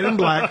fucking the Man in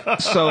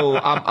Black. So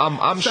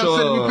I'm Stop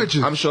sending me sure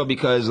pictures. I'm sure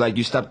because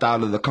you stepped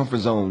out of the comfort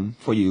zone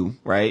for you,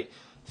 right?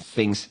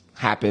 Things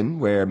happen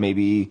where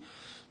maybe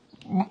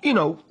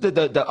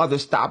the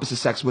opposite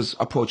sex was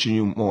approaching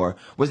you more.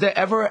 Was there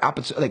ever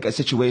a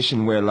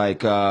situation where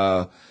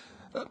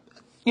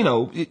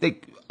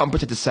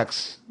unprotected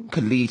sex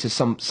could lead to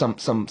some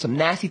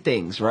nasty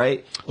things,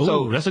 right? Ooh,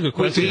 so that's a good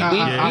question.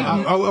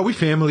 Are we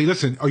family?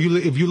 Listen,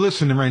 if you're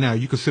listening right now,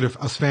 you consider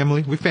us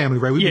family? We're family,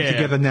 right? We've been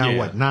together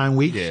now, 9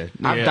 weeks? Yeah.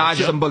 I've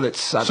dodged some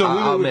bullets.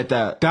 I'll admit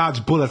that.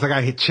 Dodge bullets. I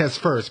got hit chest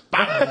first.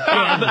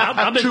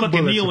 I've been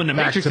fucking Neo in the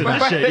Matrix and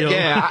that shit, yo.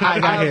 Yeah, I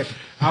got hit.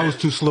 I was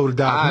too slow to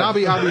dodge. And I'll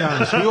be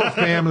honest. We all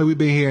family. We've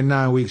been here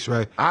 9 weeks,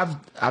 right? I've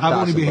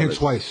only been hit hit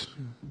twice.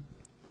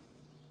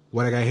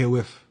 What I got hit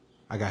with?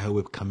 I got hit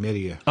with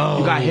chlamydia. Oh,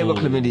 you got hit with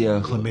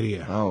chlamydia.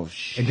 Chlamydia. Oh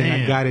shit! And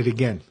then I got it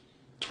again.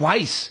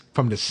 Twice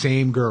from the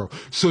same girl.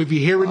 So if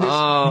you're hearing this,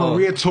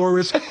 Maria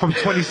Torres from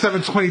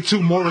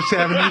 2722 Morris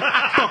Avenue,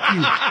 fuck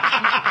you.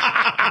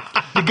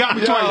 You got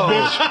me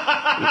twice,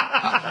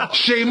 bitch.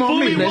 Shame on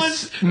me.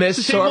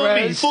 Miss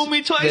Torres. Fool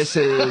me twice. This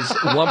is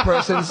one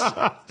person's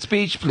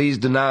speech. Please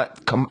do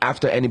not come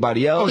after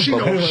anybody else. Oh, she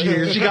knows who she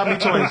is. She got me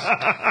twice.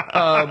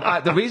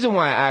 The reason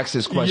why I asked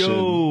this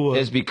question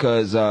is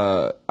because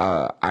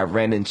I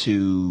ran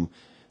into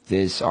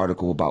this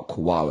article about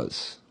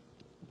koalas.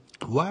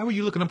 Why were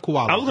you looking up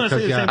koalas? I was going to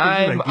say the same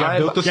thing. I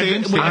built the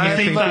same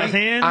size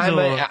hands?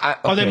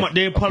 Are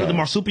they part of the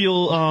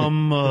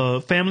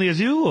marsupial family as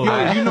you? Or?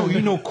 You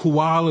know,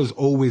 koalas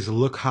always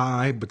look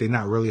high, but they're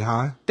not really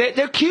high.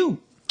 They're cute.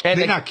 And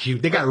they're not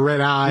cute. They got red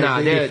eyes.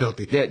 Nah, they're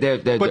filthy.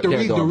 But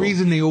the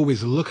reason they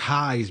always look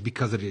high is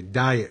because of their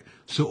diet.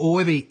 So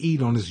all they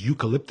eat on is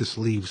eucalyptus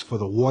leaves for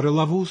the water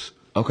levels.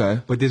 Okay.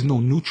 But there's no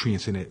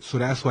nutrients in it. So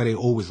that's why they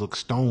always look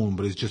stoned,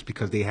 but it's just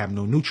because they have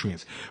no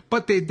nutrients.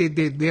 But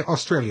they're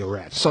Australia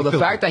rats. So the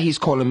fact that he's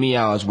calling me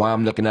out is why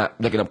I'm looking up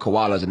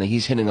koalas, and then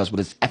he's hitting us with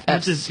his FFs.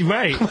 Which is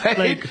right.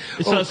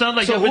 So it sounds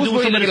like so you've been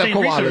doing some of the same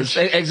koalas?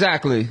 Research.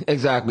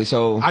 Exactly.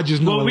 So I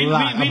just know a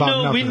lot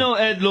about nothing. We know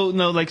Ed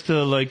likes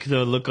to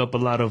look up a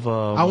lot of.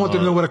 I want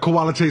to know what a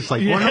koala tastes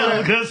like. Yeah, I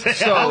was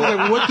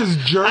like, what does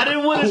jerk I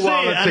didn't want to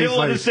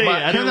say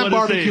it. Can I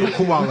barbecue a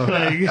koala?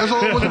 That's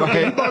all it was.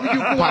 Can you barbecue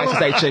koala?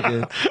 Steak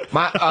chicken.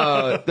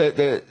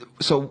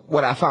 So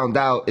what I found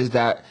out is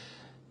that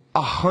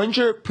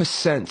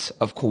 100%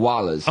 of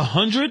koalas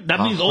 100? That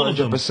means all of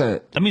them.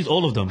 100%. That means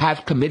all of them.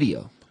 have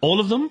chlamydia. All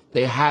of them?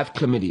 They have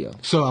chlamydia.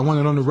 So I want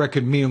it on the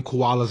record, me and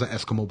koalas are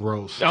Eskimo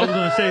bros. I was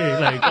gonna say,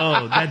 like,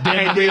 oh, that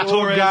damn And they Maria all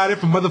Torres. got it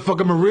from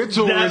motherfucking Maria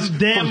Torres That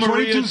damn from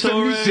Maria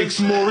 2276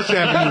 Morris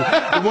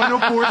Avenue, the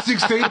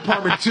 1046 State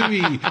Apartment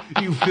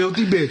 2E. You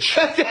filthy bitch.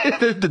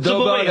 the So,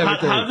 dog but wait, and how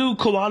everything. do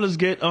koalas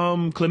get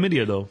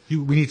chlamydia though?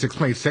 We need to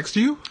explain sex to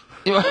you?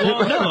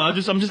 Well, no, I'm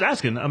just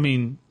asking. I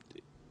mean,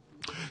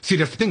 See,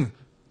 that's the thing.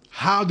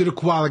 How did a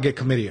koala get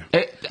chlamydia?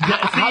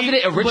 How did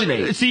it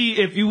originate? But, see,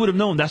 if you would have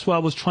known, that's why I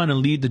was trying to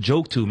lead the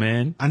joke to,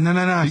 man.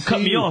 No. You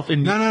cut me off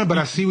and no, but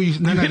I see what you.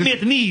 You hit me at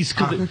the knees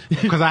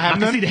because I have I can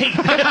none. see the hate.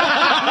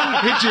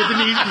 Hit you at the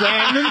knees because I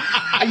have none.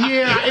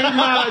 Yeah, 8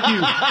 Mile at you.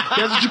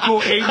 That's what you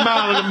call 8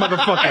 Mile at a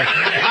motherfucker.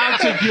 I'll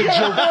take your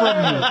joke from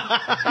you.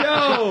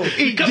 Yo,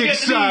 Eat cut me dick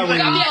at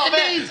the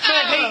knees.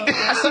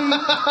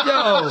 sideways.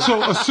 Yo,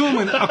 So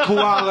assuming a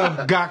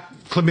koala got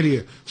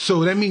chlamydia,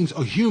 so that means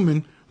a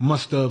human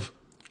must have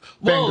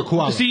banged a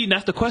koala. see,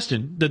 that's the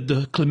question. Did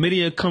the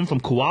chlamydia come from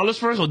koalas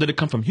first, or did it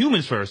come from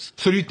humans first?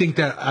 So do you think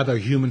that either a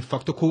human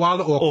fucked a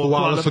koala or a koala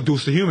koala-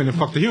 seduced a human and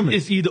fucked a human?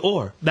 It's either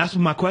or. That's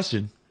my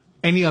question.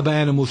 Any other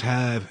animals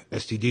have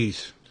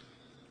STDs?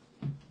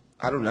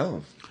 I don't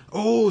know.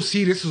 Oh,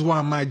 see, this is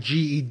why my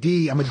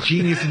GED, I'm a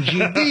genius in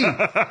GED.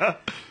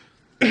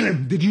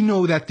 Did you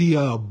know that the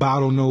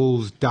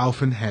bottlenose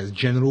dolphin has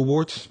genital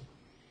warts?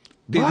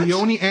 They're What? the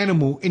only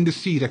animal in the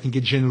sea that can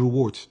get genital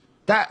warts.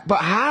 But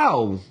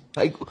how?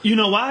 Like, You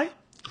know why?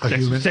 A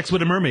human? Sex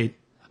with a mermaid.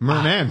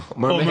 Merman.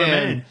 merman.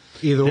 merman.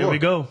 Either There or. we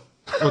go.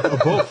 Or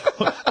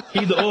both.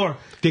 Either or.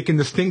 Dick in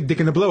the stink, dick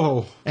in the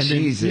blowhole. And then,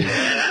 Jesus.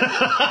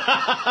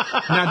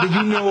 Now, did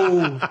you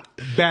know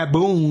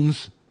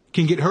baboons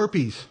can get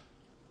herpes?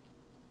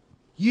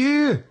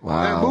 Yeah,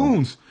 Wow.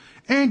 baboons.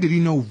 And did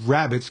you know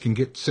rabbits can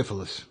get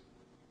syphilis?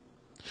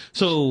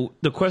 so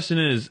the question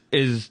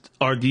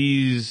are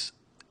these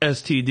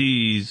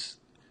STDs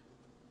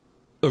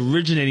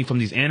originating from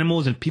these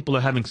animals and people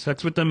are having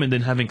sex with them and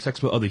then having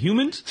sex with other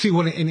humans? See,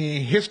 when in the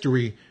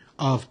history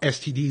of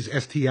STDs,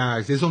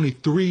 STIs, there's only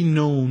 3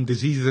 known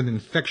diseases and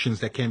infections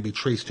that can be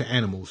traced to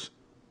animals,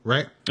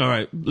 right? All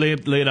right, lay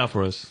it out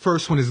for us.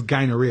 First one is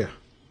gonorrhea.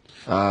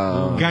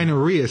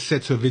 Gonorrhea is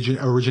said to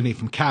originate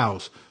from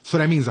cows. So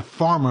that means a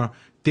farmer,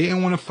 they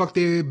didn't want to fuck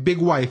their big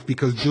wife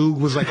because dude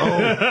was like, oh,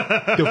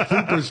 the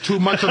FUPAS too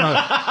much on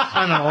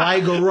a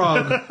Liger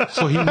rug.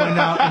 So he went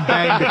out and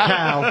banged the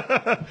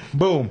cow.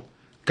 Boom.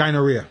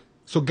 Gonorrhea.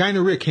 So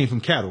gonorrhea came from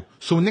cattle.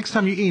 So next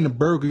time you're eating a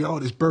burger, oh,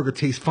 this burger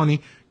tastes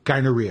funny.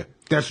 Gonorrhea.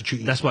 That's what you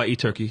eat. That's why I eat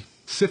turkey.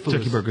 syphilis.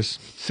 Turkey burgers.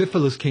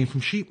 Syphilis came from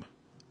sheep.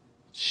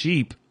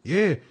 Sheep.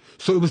 Yeah.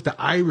 So it was the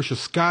Irish or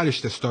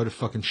Scottish that started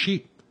fucking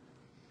sheep.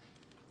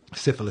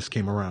 Syphilis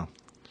came around.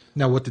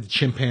 Now, what did the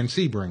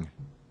chimpanzee bring?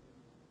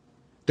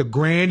 The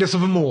grandest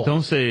of them all.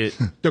 Don't say it.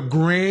 The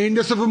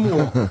grandest of them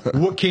all.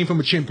 What came from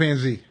a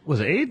chimpanzee? Was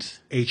it AIDS?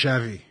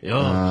 HIV.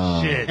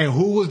 Oh, shit. And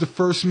who was the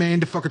first man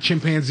to fuck a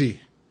chimpanzee?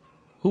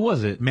 Who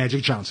was it?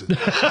 Magic Johnson.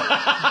 Jesus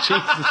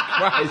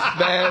Christ,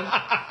 man.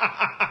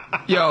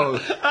 Yo,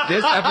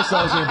 this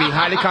episode's gonna be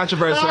highly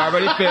controversial. I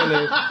already feel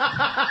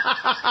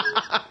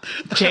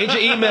it. Change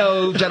your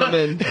email,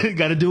 gentlemen.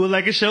 Gotta do it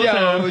like a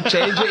showtime. Yo,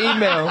 change your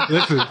email.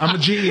 Listen, I'm a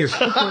genius.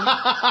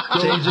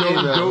 Change your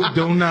email.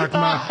 Don't knock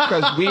my...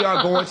 Because we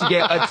are going to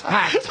get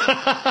attacked.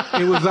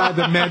 It was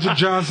either Magic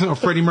Johnson or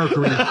Freddie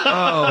Mercury.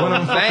 Oh, One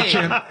of them fucked a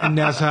man. chimp, and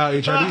that's how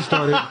HIV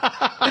started.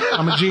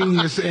 I'm a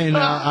genius, and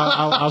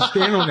I'll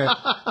stand on that.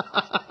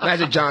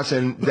 Magic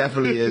Johnson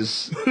definitely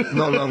is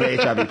no longer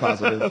HIV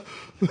positive.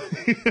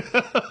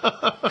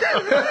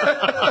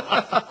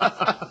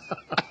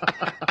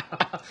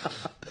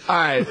 All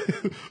right.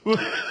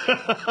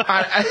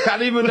 I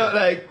don't even know,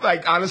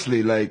 like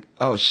honestly, like,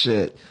 oh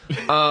shit.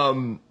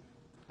 The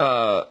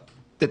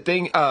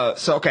thing,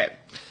 so okay.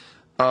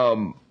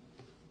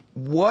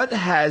 What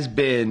has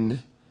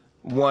been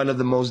one of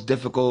the most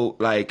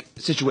difficult, like,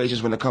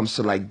 situations when it comes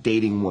to, like,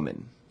 dating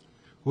women?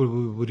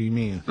 What do you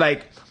mean?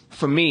 Like,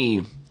 for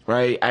me,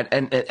 right,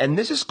 and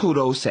this is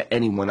kudos to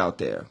anyone out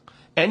there.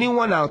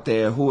 Anyone out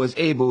there who is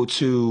able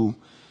to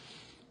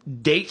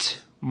date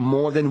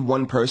more than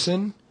one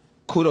person,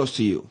 kudos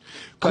to you.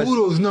 'Cause-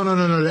 Kudos,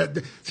 no.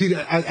 See,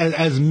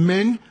 as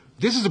men,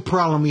 this is a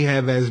problem we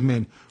have as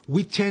men.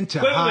 We tend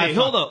to Wait,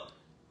 hold up.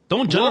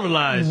 Don't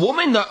generalize.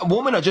 Women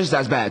are just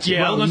as bad too.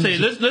 Yeah, I was gonna say,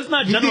 let's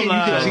not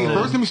generalize. See,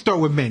 first let me start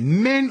with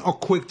men. Men are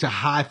quick to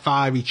high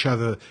five each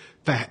other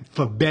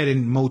for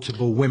betting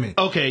multiple women.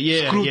 Okay,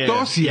 yeah.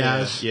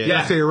 Scrotucias, yeah. did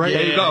I say it right?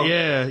 There you go.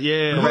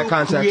 Yeah. Correct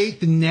context. Create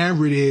the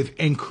narrative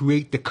and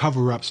create the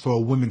cover-ups for a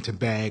woman to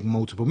bag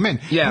multiple men.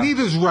 Yeah.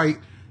 Neither's right.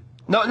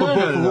 No. But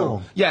both are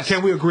wrong. Yes.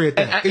 Can we agree at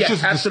that? And, It's yes,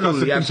 just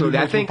absolutely. discussing I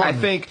multiple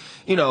partners. think,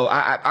 you know,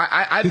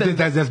 I've been,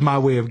 That's my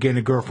way of getting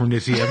a girlfriend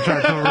this year. I'm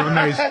trying to tell her real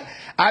nice.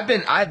 I've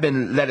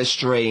been led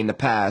astray in the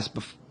past,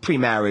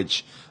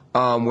 pre-marriage,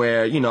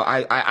 where, you know,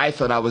 I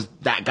thought I was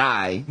that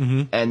guy,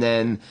 and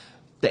then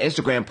the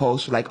Instagram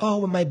posts were like, oh,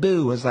 with my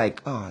boo. It's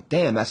like, oh,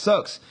 damn, that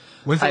sucks.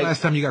 When's the Like,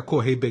 last time you got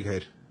caught? Hey, big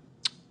head.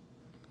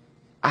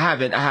 I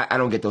haven't. I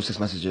don't get those text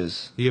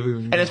messages.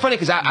 And it's funny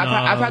because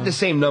I've had the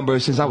same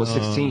number since I was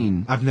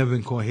 16. I've never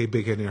been called hey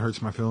big head and it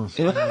hurts my feelings.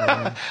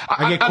 I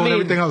get called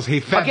everything else. Hey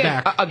fat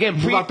back. Again,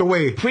 move out the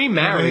way.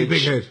 Pre-marriage, hey,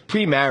 big head.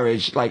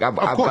 Pre-marriage, like I've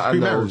gotten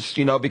those,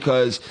 you know,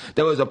 because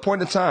there was a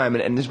point in time,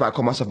 and this is why I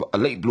call myself a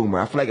late bloomer.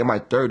 I feel like in my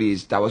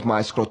 30s, that was my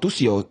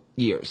Scrotucia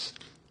years.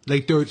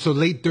 Late 30s. So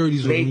late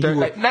 30s. Late 30s.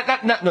 Like,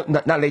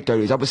 not late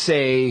 30s. I would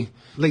say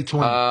late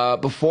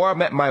 20s. Before I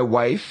met my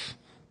wife.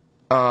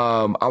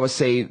 I would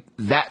say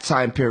that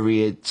time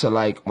period to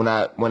like when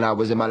I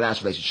was in my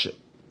last relationship,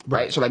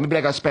 right? So like maybe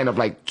like a span of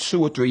like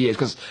 2 or 3 years,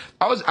 because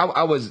I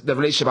was the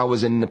relationship I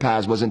was in the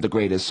past wasn't the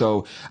greatest,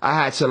 so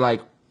I had to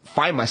like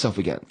find myself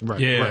again. Right.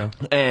 Yeah. Right.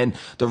 And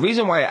the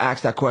reason why I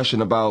asked that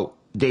question about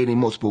dating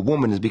multiple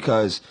women is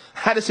because I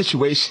had a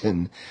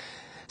situation.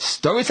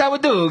 Story time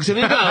with Dukes. Here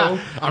we go.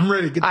 I'm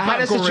ready. Get the I had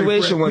a popcorn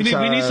situation ready,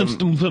 one time. We need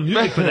some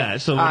music for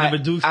that. So whenever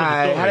Dukes tells a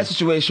I story. had a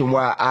situation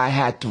where I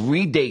had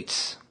 3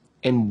 dates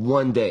in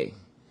one day.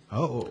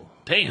 Oh.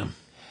 Damn.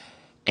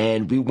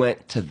 And we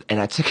went to, and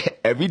I took it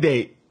every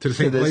date To the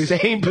same place?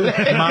 Same place.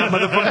 My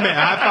motherfucking man.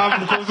 High five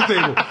from across the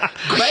table.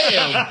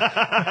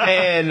 Bam!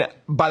 And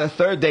by the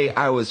 3rd day,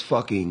 I was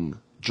fucking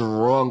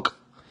drunk.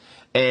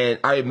 And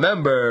I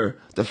remember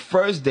the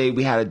first day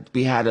we had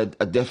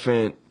a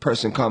different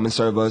person come and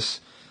serve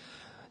us.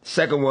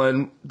 Second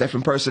one,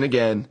 different person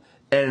again.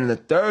 And in the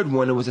third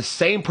one, it was the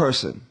same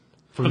person.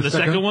 From the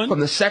second one? From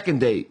the second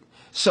date.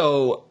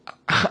 So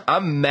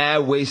I'm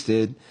mad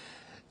wasted.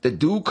 The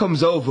dude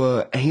comes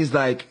over and he's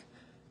like,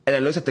 and I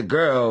looks at the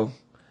girl,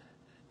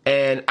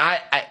 and I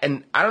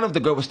don't know if the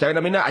girl was staring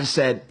at me or not. I just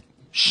said,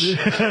 shh,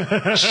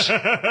 shh,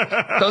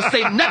 don't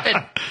say nothing.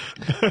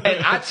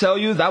 And I tell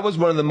you, that was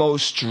one of the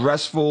most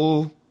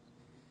stressful.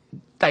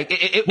 Like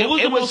What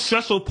was the most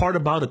stressful part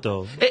about it,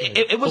 though?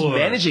 It was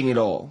managing it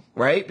all,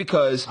 right?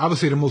 Because I would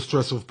say the most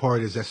stressful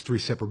part is that's 3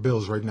 separate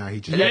bills right now.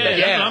 He just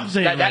that's what I'm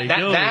saying.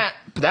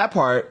 That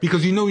part.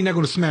 because you know you're not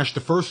going to smash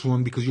the first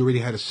one because you already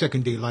had a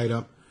second date light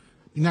up.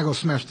 You're not going to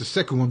smash the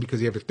second one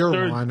because you have a third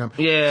one lined up.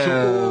 Yeah.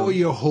 So all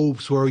your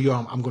hopes were,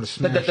 I'm going to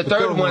smash The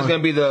third one's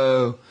going to be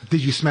the. Did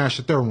you smash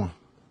the third one?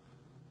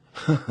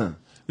 Not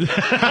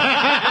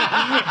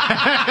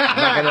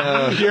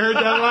gonna, You heard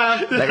that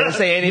laugh? not gonna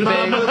say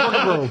anything.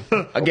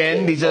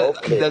 Again, these are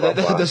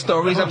the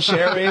stories I'm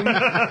sharing.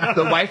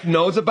 The wife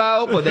knows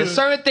about, but there's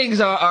certain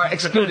things are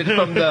excluded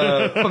from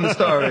the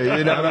story.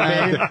 You know what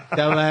I mean?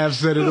 That laugh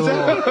said it all.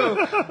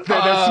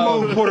 that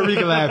small Puerto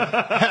Rican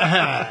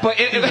laugh. But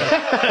it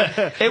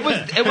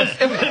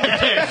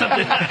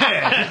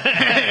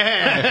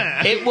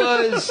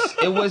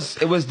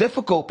was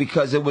difficult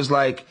because it was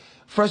like,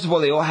 first of all,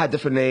 they all had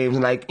different names,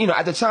 and like, you know,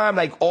 at the time,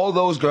 like all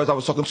those girls I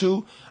was talking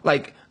to,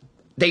 like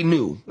they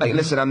knew, like,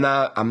 listen, we're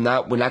not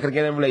gonna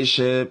get in a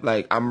relationship.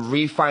 Like, I'm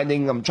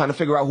trying to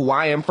figure out who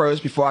I am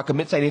first before I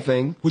commit to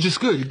anything. Which is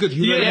good. Good.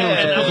 You Yeah, let them know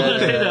it's a I was good gonna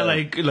say thing. that,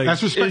 like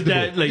That's respectable. Is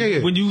that, like,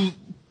 Yeah. when you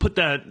put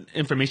that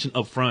information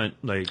up front,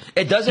 like,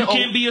 It doesn't. you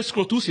can't be a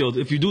Scrotucia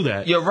if you do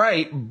that. You're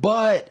right,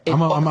 but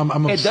I'm it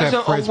upset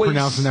doesn't Fred's always.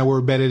 pronouncing that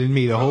word better than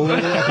me the whole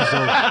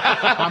episode.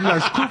 I'm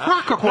like,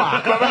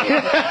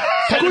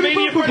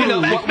 Panamanian You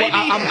know, baby.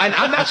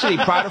 I'm actually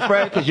proud of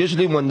Fred because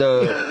usually when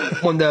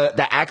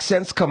the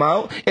accents come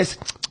out, it's.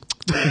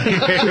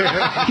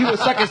 He would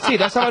suck his teeth.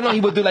 That's how I know he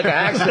would do like an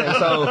accent.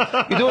 So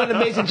you're doing an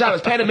amazing job.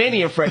 It's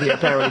Panamanian Fred here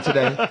apparently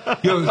today.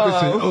 Yo,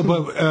 listen,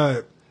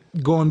 but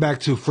going back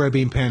to Fred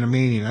being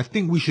Panamanian, I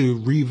think we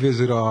should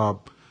revisit the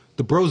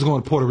Bros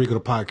Going to Puerto Rico, the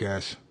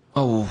podcast.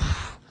 Oh.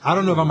 I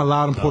don't know if I'm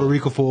allowed in Puerto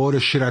Rico for all the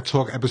shit I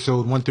talk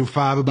episode 1 through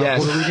 5 about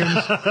Yes. Puerto Ricans.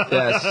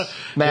 Yes.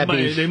 Mad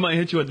beef. They might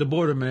hit you at the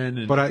border, man.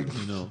 And, But I give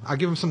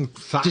them some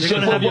Just They're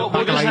gonna have We'll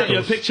just have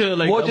your picture,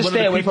 like, we'll just one stay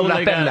of the away from people, La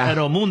like, Penda. at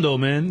El Mundo,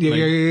 man. Yeah, Like,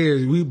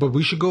 yeah. But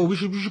we should go. We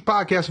should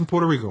podcast in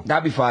Puerto Rico.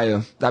 That'd be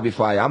fire.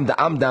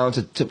 I'm down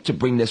to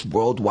bring this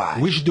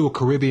worldwide. We should do a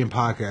Caribbean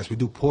podcast. We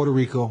do Puerto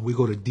Rico. We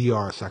go to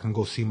DR so I can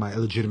go see my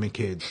illegitimate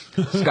kids.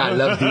 Scott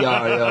loves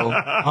DR, yo.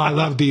 I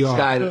love DR.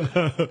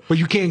 Scott. But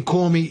you can't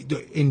call me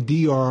in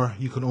DR.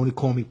 You can only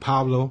call me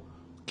Pablo,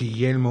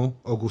 Guillermo,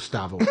 or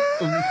Gustavo.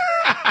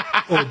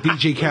 Or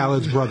DJ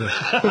Khaled's brother.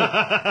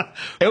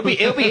 It'll be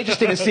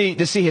interesting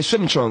to see his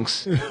swim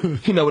trunks,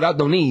 you know, without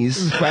no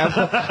knees. Right?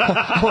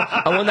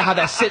 I wonder how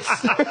that sits.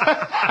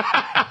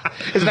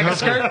 Is it like a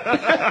skirt?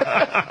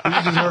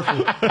 This is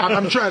hurtful.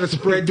 I'm trying to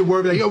spread the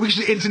word. Like, yo, we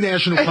should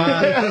international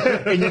pod,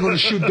 and you're going to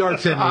shoot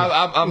darts at me.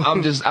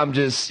 I'm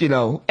just, you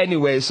know.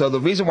 Anyway, so the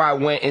reason why I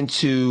went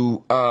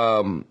into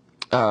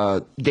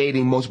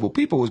dating multiple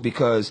people was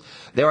because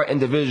there are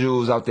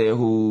individuals out there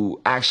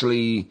who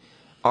actually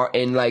are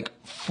in like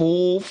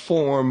full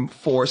form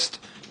forced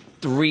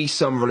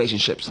threesome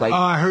relationships. Like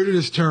I heard of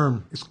this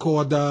term. It's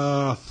called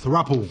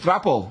throuple.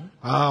 throuple.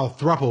 Oh,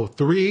 throuple.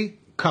 3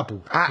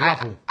 couple.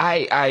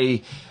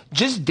 I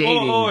just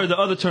dating. or the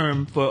other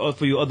term for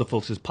you other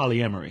folks is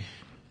polyamory.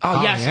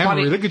 Oh, yes,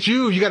 Polyamory. Look at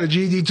you. You got a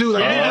GED too.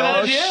 Like,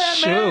 Oh,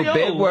 shoot. man, yo.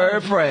 Big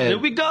word, Fred. There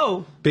we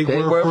go. Big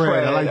word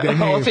Fred. I like that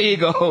name. Oh, there you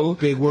go.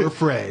 Big word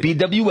Fred.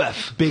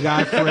 BWF. Big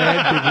eye Fred.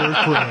 Big word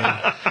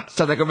Fred.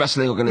 Sounds like a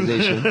wrestling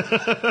organization.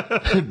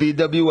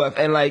 BWF.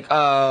 And like,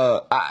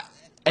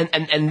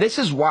 and this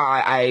is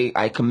why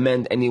I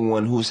commend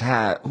anyone who's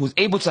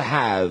able to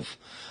have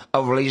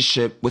a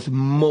relationship with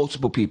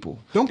multiple people.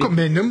 Don't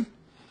commend them.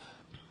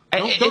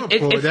 Don't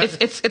applaud that.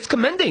 It's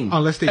commending.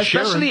 Unless they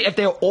share especially if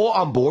they're all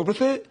on board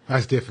with it.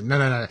 That's different.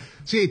 No.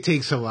 See, it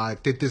takes a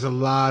lot. There's a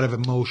lot of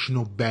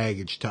emotional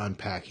baggage to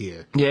unpack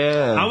here.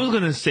 Yeah. I was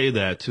gonna say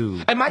that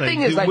too. And my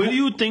thing is, like, where do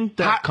you think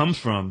that comes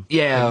from?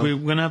 Yeah. Like, we're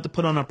gonna have to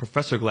put on our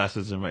professor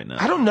glasses in right now.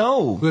 I don't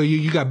know. Well,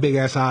 you got big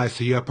ass eyes,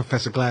 so your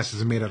professor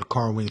glasses are made out of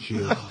car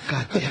windshield. Oh,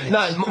 God damn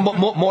it.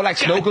 No, more like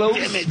snow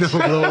globes. Snow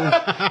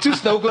globe. 2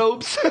 snow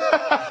globes.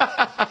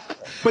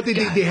 But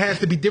there has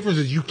to be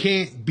differences. You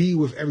can't be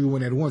with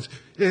everyone at once.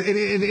 And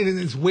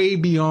it's way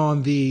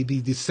beyond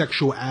the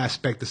sexual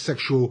aspect, the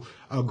sexual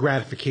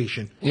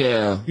gratification.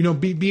 Yeah. You know,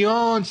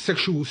 beyond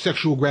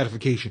sexual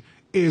gratification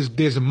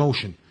there's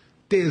emotion.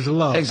 There's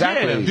love.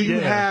 Exactly. Yeah. Do you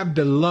have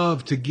the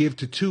love to give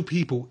to two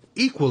people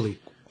equally?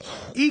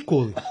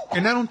 Equally.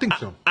 And I don't think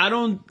so. I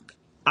don't.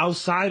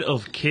 Outside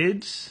of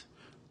kids.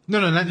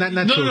 No, not No. children,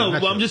 not Well,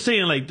 I'm children. just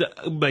saying, like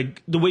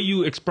the way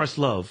you express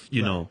love.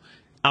 You know,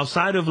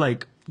 outside of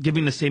like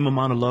giving the same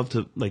amount of love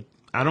to like.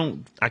 I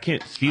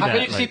can't see How that.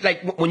 can you see,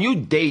 like, when you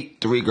date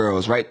 3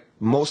 girls, right?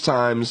 Most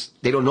times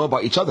they don't know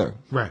about each other.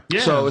 Right.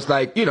 Yeah. So it's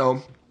like, you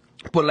know,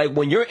 but like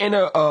when you're in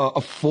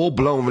a full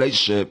blown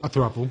relationship, A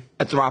throuple.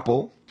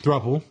 throuple,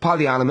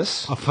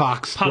 polyamorous, A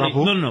fox. Poly,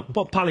 throuple. no,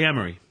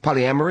 polyamory,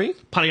 polyamory,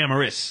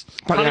 polyamorous,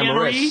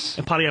 Polyamorous.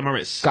 and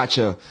polyamorous.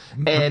 gotcha.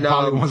 And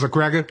Poly one's a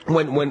cracker.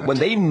 when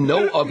they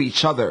know of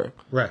each other,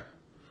 Right.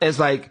 it's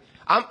like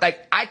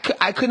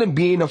I couldn't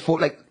be in a full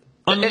like.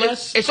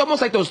 Unless- it's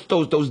almost like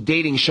those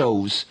dating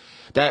shows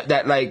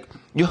that like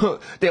you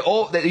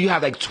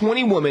have like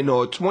 20 women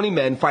or 20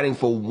 men fighting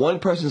for one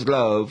person's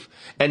love,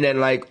 and then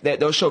like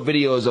they'll show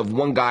videos of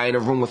one guy in a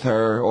room with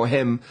her or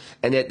him,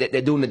 and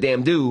they're doing the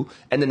damn do,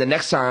 and then the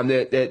next time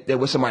they're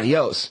with somebody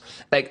else.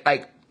 Like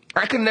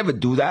I could never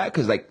do that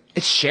because like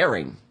it's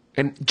sharing.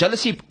 And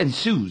jealousy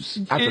ensues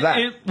after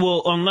that.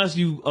 Well, unless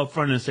you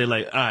upfront and say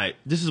like, all right,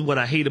 this is what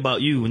I hate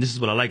about you, and this is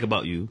what I like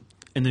about you,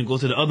 and then go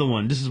to the other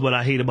one. This is what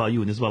I hate about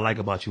you, and this is what I like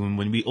about you. And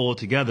when we all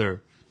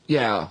together,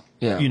 Yeah.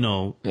 you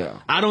know, Yeah.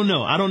 I don't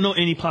know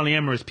any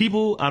polyamorous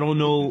people. I don't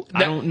know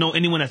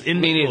anyone that's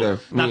in Me neither.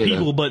 not Me neither.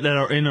 people, but that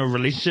are in a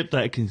relationship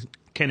that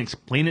can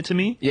explain it to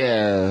me.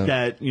 Yeah.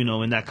 That you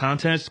know in that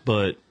context,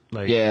 but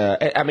like Yeah.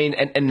 I mean,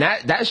 and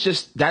that's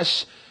just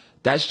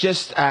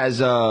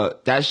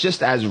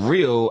as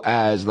real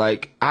as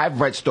like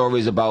I've read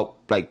stories about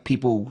like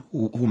people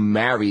who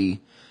marry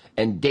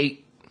and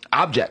date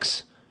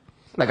objects.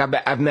 Like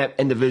I've met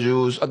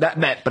individuals,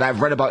 but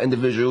I've read about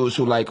individuals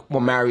who like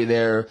will marry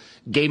their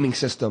gaming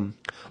system,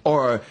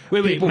 or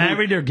wait, people who-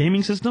 marry their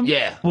gaming system?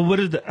 Yeah. Well, what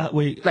is the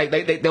wait? like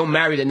they'll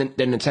marry their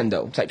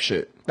Nintendo type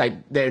shit. Like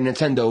their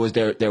Nintendo is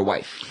their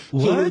wife. So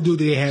What? do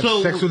they have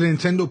So- sex with the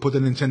Nintendo? Put the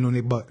Nintendo in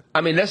their butt.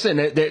 I mean, listen,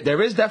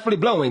 there is definitely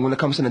blowing when it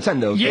comes to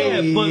Nintendo.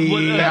 Yeah, Bam.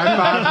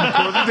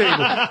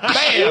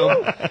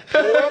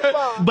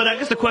 but I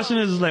guess the question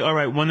is like, all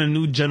right, when a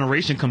new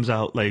generation comes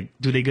out, like,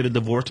 do they get a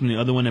divorce from the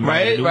other one and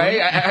marry the Right,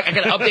 new right. one? I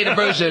got an updated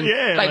version.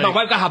 Yeah, like my like-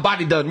 wife got her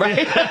body done, right?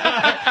 Like,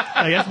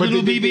 that's the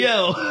new they-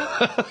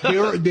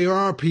 BBL. there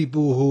are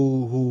people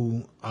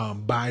who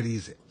buy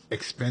these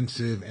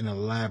expensive and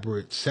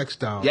elaborate sex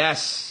dolls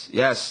yes,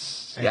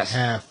 and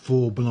have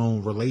full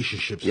blown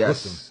relationships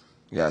with them.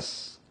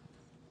 yes.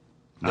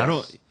 I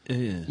don't.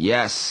 Yeah.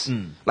 Yes.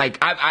 Like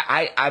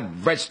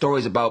I've read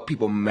stories about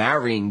people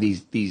marrying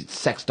these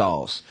sex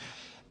dolls,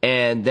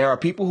 and there are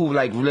people who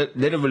like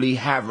literally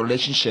have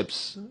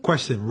relationships.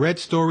 Question: read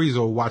stories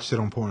or watched it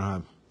on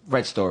Pornhub?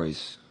 Read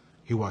stories.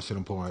 He watched it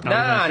on Pornhub.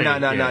 I was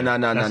gonna say, No.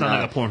 That sounds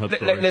like a Pornhub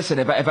story. Listen,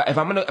 if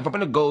I'm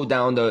gonna go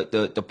down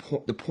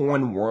the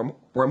porn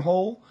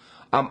wormhole,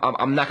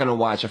 I'm not gonna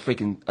watch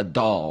a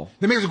doll.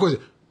 Let me ask you a question.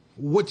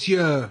 What's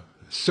your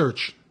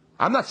search?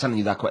 I'm not telling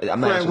you that question. I'm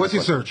not. Right, answering what's that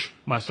your question. search?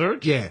 My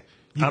search? Yeah.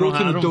 You I go don't- to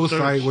I the don't DOS search.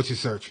 site, what's your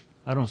search?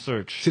 I don't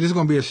search. See, this is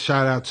going to be a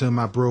shout out to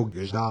my bro,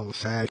 dollar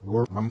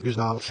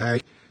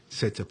tag,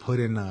 said to put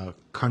in a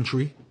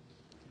country.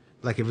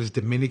 Like if it's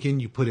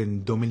Dominican, you put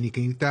in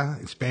Dominicanita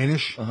in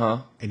Spanish,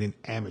 and then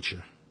amateur.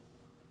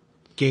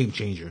 Game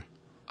changer.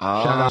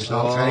 Shout out to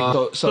Dollar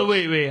Tag. So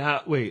wait,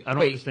 I don't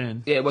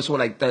understand. Yeah, what's what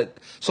like that?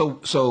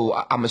 So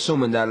I'm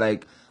assuming that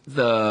like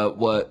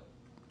the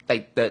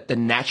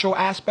natural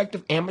aspect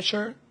of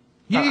amateur.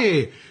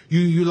 Yeah,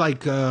 you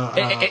like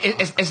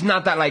It's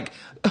not that like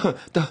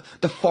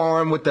the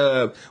farm with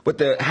the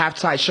half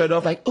tight shirt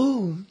off. Like,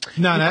 ooh,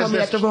 no, you that's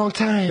coming at the wrong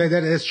time.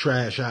 That is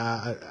trash.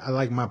 I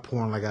like my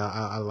porn like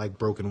I like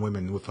broken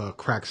women with a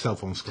cracked cell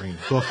phone screen.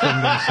 So a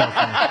thumbnail cell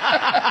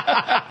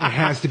phone. It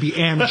has to be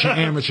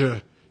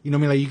amateur. You know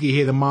what I mean? Like you can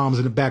hear the moms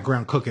in the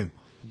background cooking.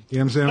 You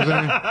know what I'm saying?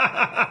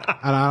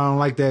 And I don't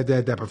like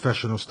that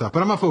professional stuff.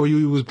 But I'm not for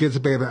you. Was gets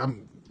back.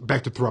 I'm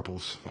back to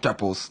throuples.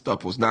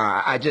 Throuples.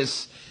 Nah,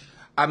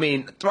 I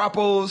mean,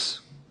 throuples,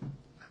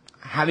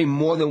 having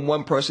more than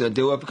one person to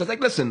deal with. Because,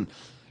 like, listen,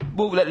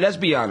 well, let's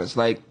be honest.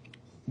 Like,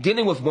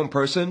 dealing with one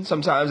person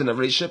sometimes in a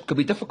relationship could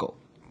be difficult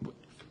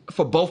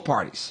for both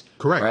parties.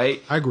 Correct.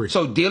 Right? I agree.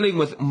 So dealing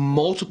with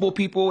multiple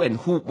people and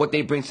what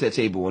they bring to the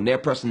table and their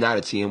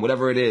personality and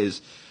whatever it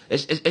is,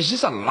 it's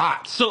just a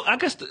lot. So I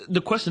guess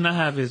the question I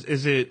have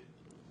is it?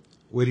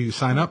 Where do you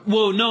sign up?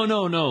 Well,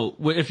 no.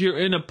 If you're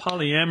in a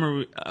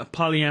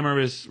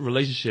polyamorous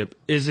relationship,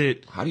 is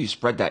it How do you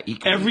spread that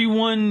equally?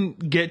 everyone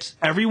gets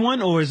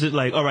everyone, or is it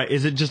like, all right,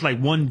 is it just like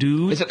one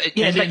dude? It's and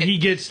then like he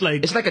gets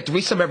like, It's like a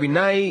threesome every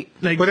night.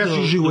 like But that's the-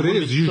 usually what the it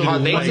women- is. Usually Are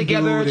they one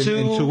together dude too?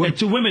 and two women. and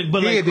two women,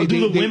 but like, Yeah,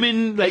 do the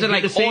women like Is it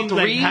like the same, all three?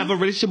 like have a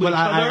relationship with each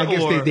other? I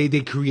guess or?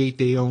 they create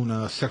their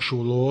own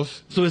sexual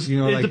laws. So it's, you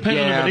know, it like,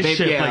 depends on yeah, the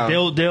relationship. yeah. Like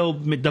they'll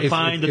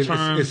define the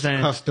terms It's and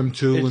custom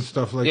to and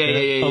stuff like Yeah,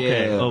 that.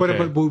 yeah. Okay.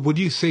 But would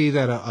you say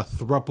that a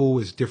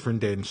throuple is different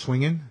than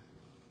swinging?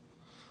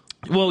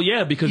 Well,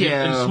 yeah, because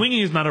Yeah.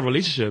 swinging is not a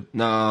relationship.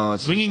 No,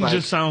 it's Swinging like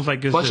just sounds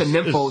like it's bunch of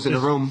just, nymphos in the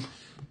room.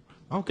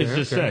 Okay, It's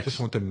just okay. I sex. just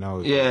want to know.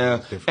 if Yeah,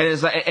 it's different. and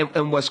it's like,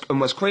 and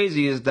what's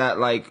crazy is that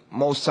like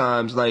most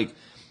times, like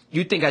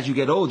you think as you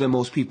get older,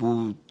 most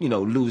people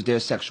lose their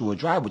sexual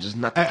drive, which is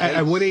not the case.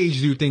 At what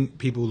age do you think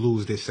people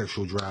lose their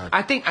sexual drive?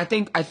 I think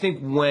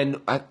when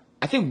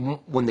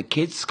when the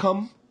kids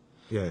come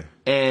Yeah.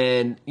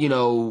 and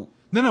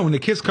No, when the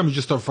kids come, you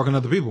just start fucking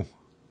other people.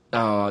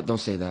 don't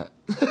say that.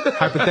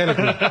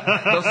 Hypothetically.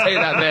 Don't say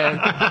that, man.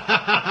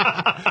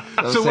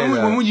 Don't So say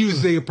that. when would you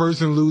say a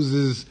person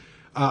loses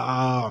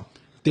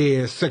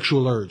their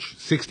sexual urge?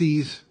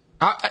 60s?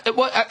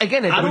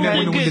 Again, it I don't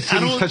depends. think when the it, I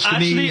titties don't touch the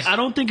actually. knees? I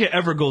don't think it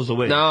ever goes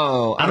away.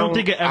 No, I don't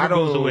think it ever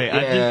goes away. I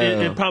think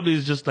yeah. it probably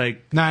is just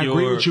like. Now, I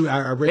agree your- with you.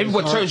 I read Maybe this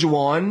what turns you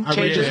on I read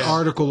changes. this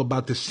article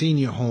about the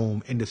senior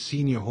home, and the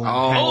senior home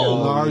Oh, had the Oh,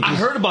 largest, I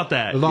heard about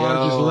that.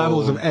 largest Yo.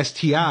 levels of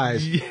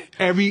STIs.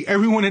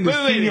 Everyone in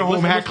the senior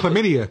home had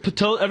chlamydia.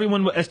 Tell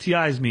everyone what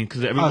STIs mean,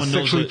 because everyone knows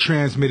Sexually it.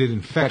 transmitted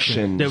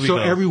infection. There we So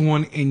go.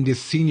 everyone in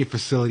this senior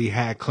facility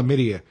had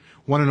chlamydia.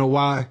 Want to know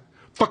why?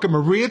 Fucking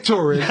Maria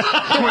Torres,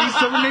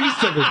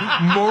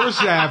 2787 Morris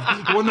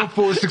Ave,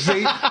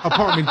 10468,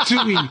 apartment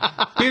 2E.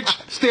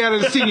 Bitch, stay out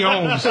of the senior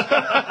homes.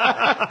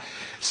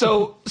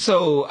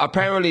 So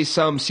apparently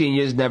some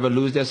seniors never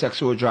lose their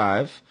sexual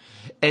drive,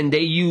 and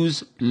they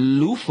use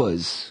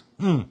loofahs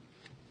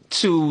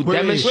to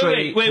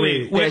demonstrate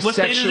Wait. their What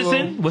state is sexual. this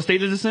in? What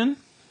state is this in?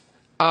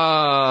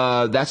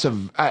 That's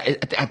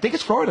I think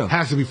it's Florida.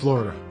 Has to be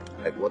Florida.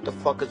 Like, what the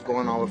fuck is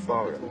going on with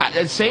Florida?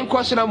 The same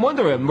question I'm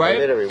wondering, right?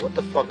 Literally, what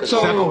the fuck is So-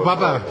 going on Saco with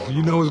Papa, Florida?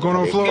 you know what's going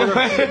on in Florida?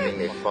 They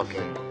make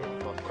fucking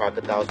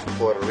crocodiles from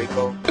Puerto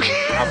Rico.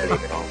 I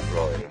believe it on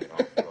Florida.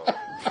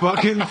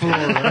 Fucking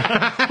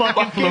Florida.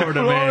 Fucking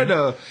Florida,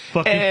 man.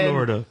 Fucking And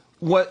Florida.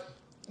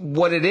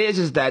 What it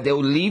is that they'll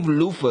leave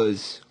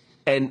loofahs,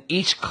 and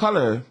each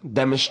color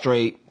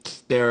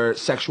demonstrates their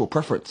sexual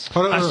preference.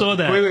 Hold on, I hold on. saw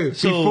that. Wait.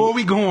 So- Before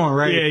we go on,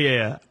 right?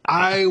 Yeah.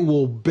 I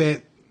will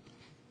bet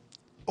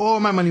all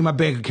my money in my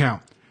bank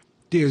account.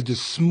 There's the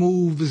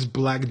smoothest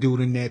black dude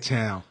in that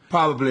town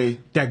Probably.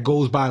 that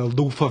goes by the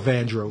Loofa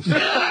Vandross.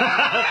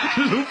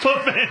 Loofa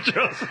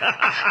Vandross.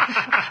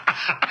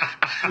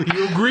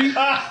 You agree?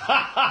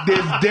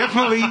 There's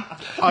definitely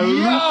a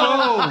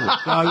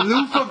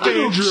Loofa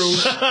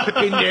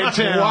Vandross in that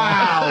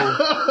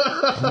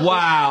town.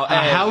 Wow. A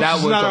house that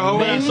is was not a hoe.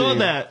 I amazing. saw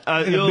that.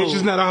 And the bitch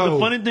is not a hoe. The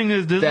funny thing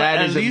is, there's That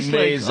like, is at least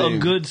amazing. like a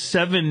good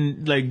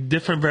 7 like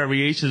different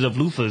variations of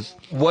loofahs.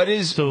 What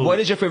is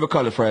your favorite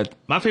color, Fred?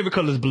 My favorite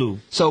color is blue.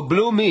 So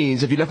blue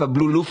means if you left a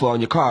blue loofah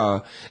on your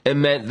car, it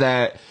meant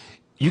that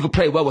you could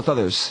play well with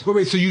others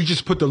Wait, so you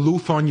just put the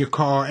loofah on your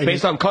car and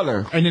based on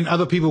color. and then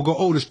other people go,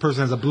 oh, this person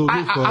has a blue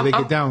loofah. They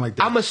get down like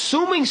that. I'm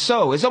assuming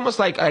so. It's almost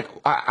like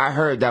I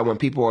heard that when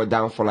people are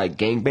down for like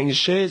gangbang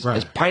shit, Right.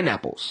 it's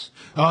pineapples.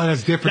 Oh,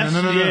 that's different.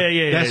 That's- No.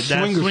 yeah. That's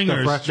That's swinger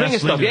swingers. stuff, right? Swinger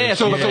That's stuff. swingers. Yeah,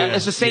 so Yeah.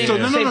 it's the same. So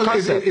same no,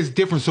 concept. it's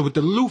different. So with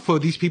the loofah,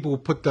 these people will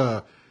put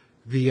the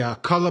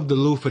color of the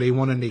loofah they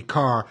want in their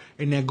car,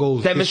 and that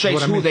goes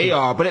Demonstrates this is what who I'm they into.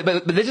 are,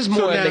 but this is more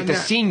So like the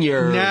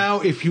senior. Now,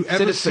 if you ever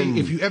citizen.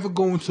 if you ever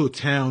go into a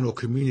town or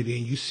community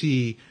and you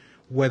see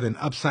whether an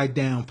upside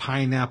down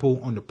pineapple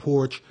on the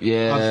porch,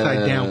 Yeah.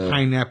 upside down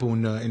pineapple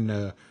in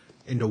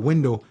the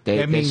window, They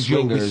that means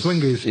yo, we swingers.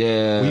 swingers.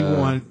 Yeah. We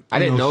want I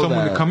didn't know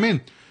someone that. to come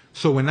in.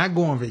 So when I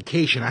go on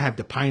vacation, I have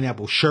the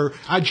pineapple shirt.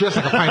 I dress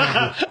like a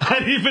pineapple. I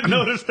didn't even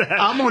notice that.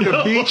 I'm on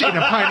the beach in a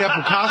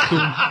pineapple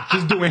costume,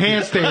 just doing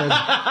handstands.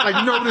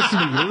 Like, notice me,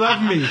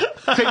 love me,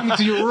 take me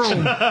to your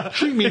room,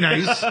 treat me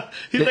nice.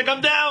 He's like,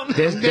 I'm down.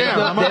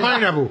 I'm a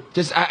pineapple.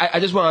 Just I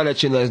just want to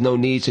let you know there's no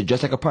need to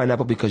dress like a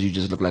pineapple because you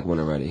just look like one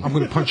already. I'm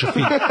gonna punch your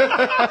feet.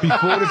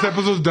 Before this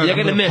episode's done, You're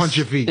I'm gonna miss. punch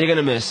your feet. You're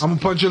gonna miss. I'm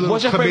gonna punch your little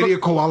What's your chlamydia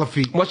favorite- koala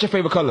feet. What's your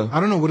favorite color? I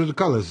don't know, what are the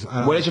colors?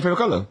 What is your favorite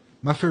color?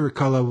 My favorite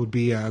color would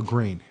be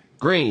green.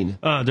 Green.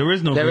 There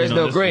is no There green. is on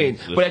no this green.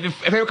 one. But if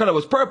favorite color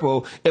was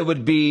purple, it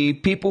would be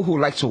people who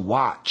like to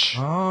watch.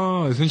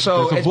 Oh, it's interesting.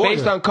 So That's a it's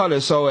based border. on color.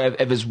 So if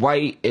it's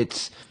white,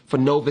 it's for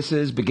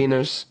novices,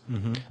 beginners.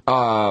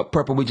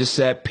 Purple, we just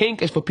said.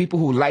 Pink is for people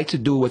who like to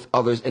do with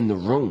others in the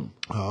room.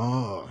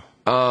 Oh.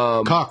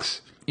 Um,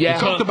 Cox. Yeah.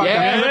 We talked about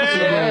that.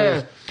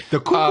 Yeah. The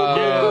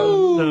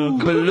cuckoo.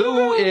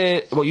 Blue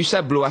is, well, you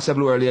said blue. I said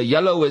blue earlier.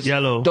 Yellow is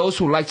Yellow. those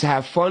who like to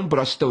have fun but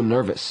are still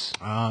nervous.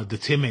 The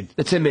timid.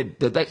 The timid.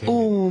 They're like,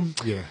 ooh,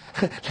 Yeah.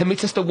 let me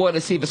test the water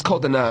to see if it's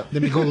cold or not.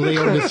 Let me go lay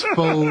on this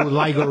faux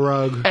liger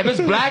rug. If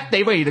it's black,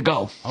 they ready to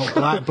go.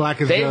 Oh,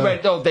 black is They the...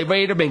 ready. No, they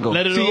ready to mingle.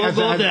 Let it See, all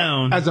go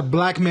down. As a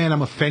black man,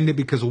 I'm offended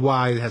because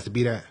why it has to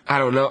be that. I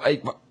don't know.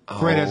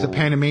 Fred, as a Oh.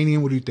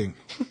 Panamanian, what do you think?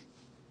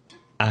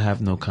 I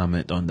have no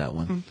comment on that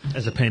one.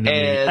 As a And-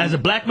 as a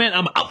black man,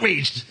 I'm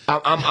outraged.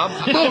 I'm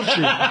bullshit.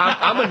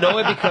 I'm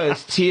annoyed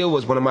because teal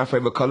was one of my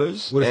favorite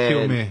colors. What does teal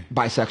and mean?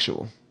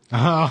 Bisexual.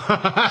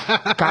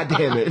 God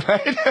damn it!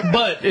 Right?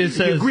 But it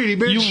says greedy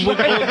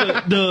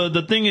bitch.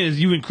 the thing is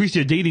you increase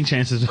your dating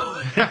chances.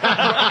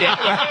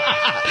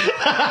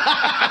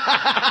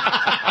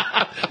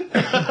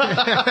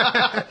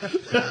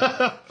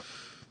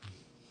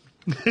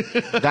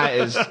 That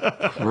is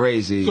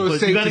crazy. So it's But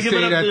safe you gotta to give it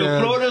say up.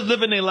 that Florida's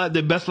living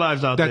their best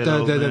lives out that there.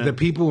 though, the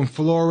people in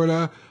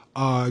Florida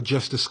are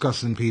just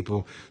disgusting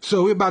people.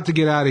 So we're about to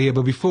get out of here,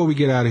 but before we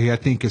get out of here, I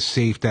think it's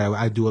safe that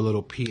I do a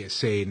little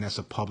PSA, and that's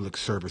a public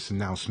service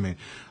announcement.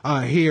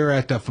 Here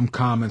at the From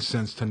Common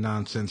Sense to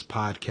Nonsense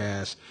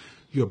podcast,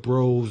 your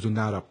bros do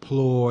not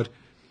applaud,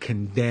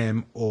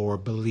 condemn, or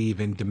believe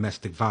in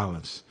domestic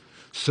violence.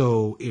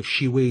 So if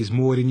she weighs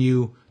more than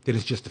you, then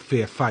it's just a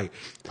fair fight.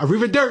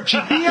 Arrivederci,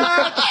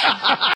 biatch!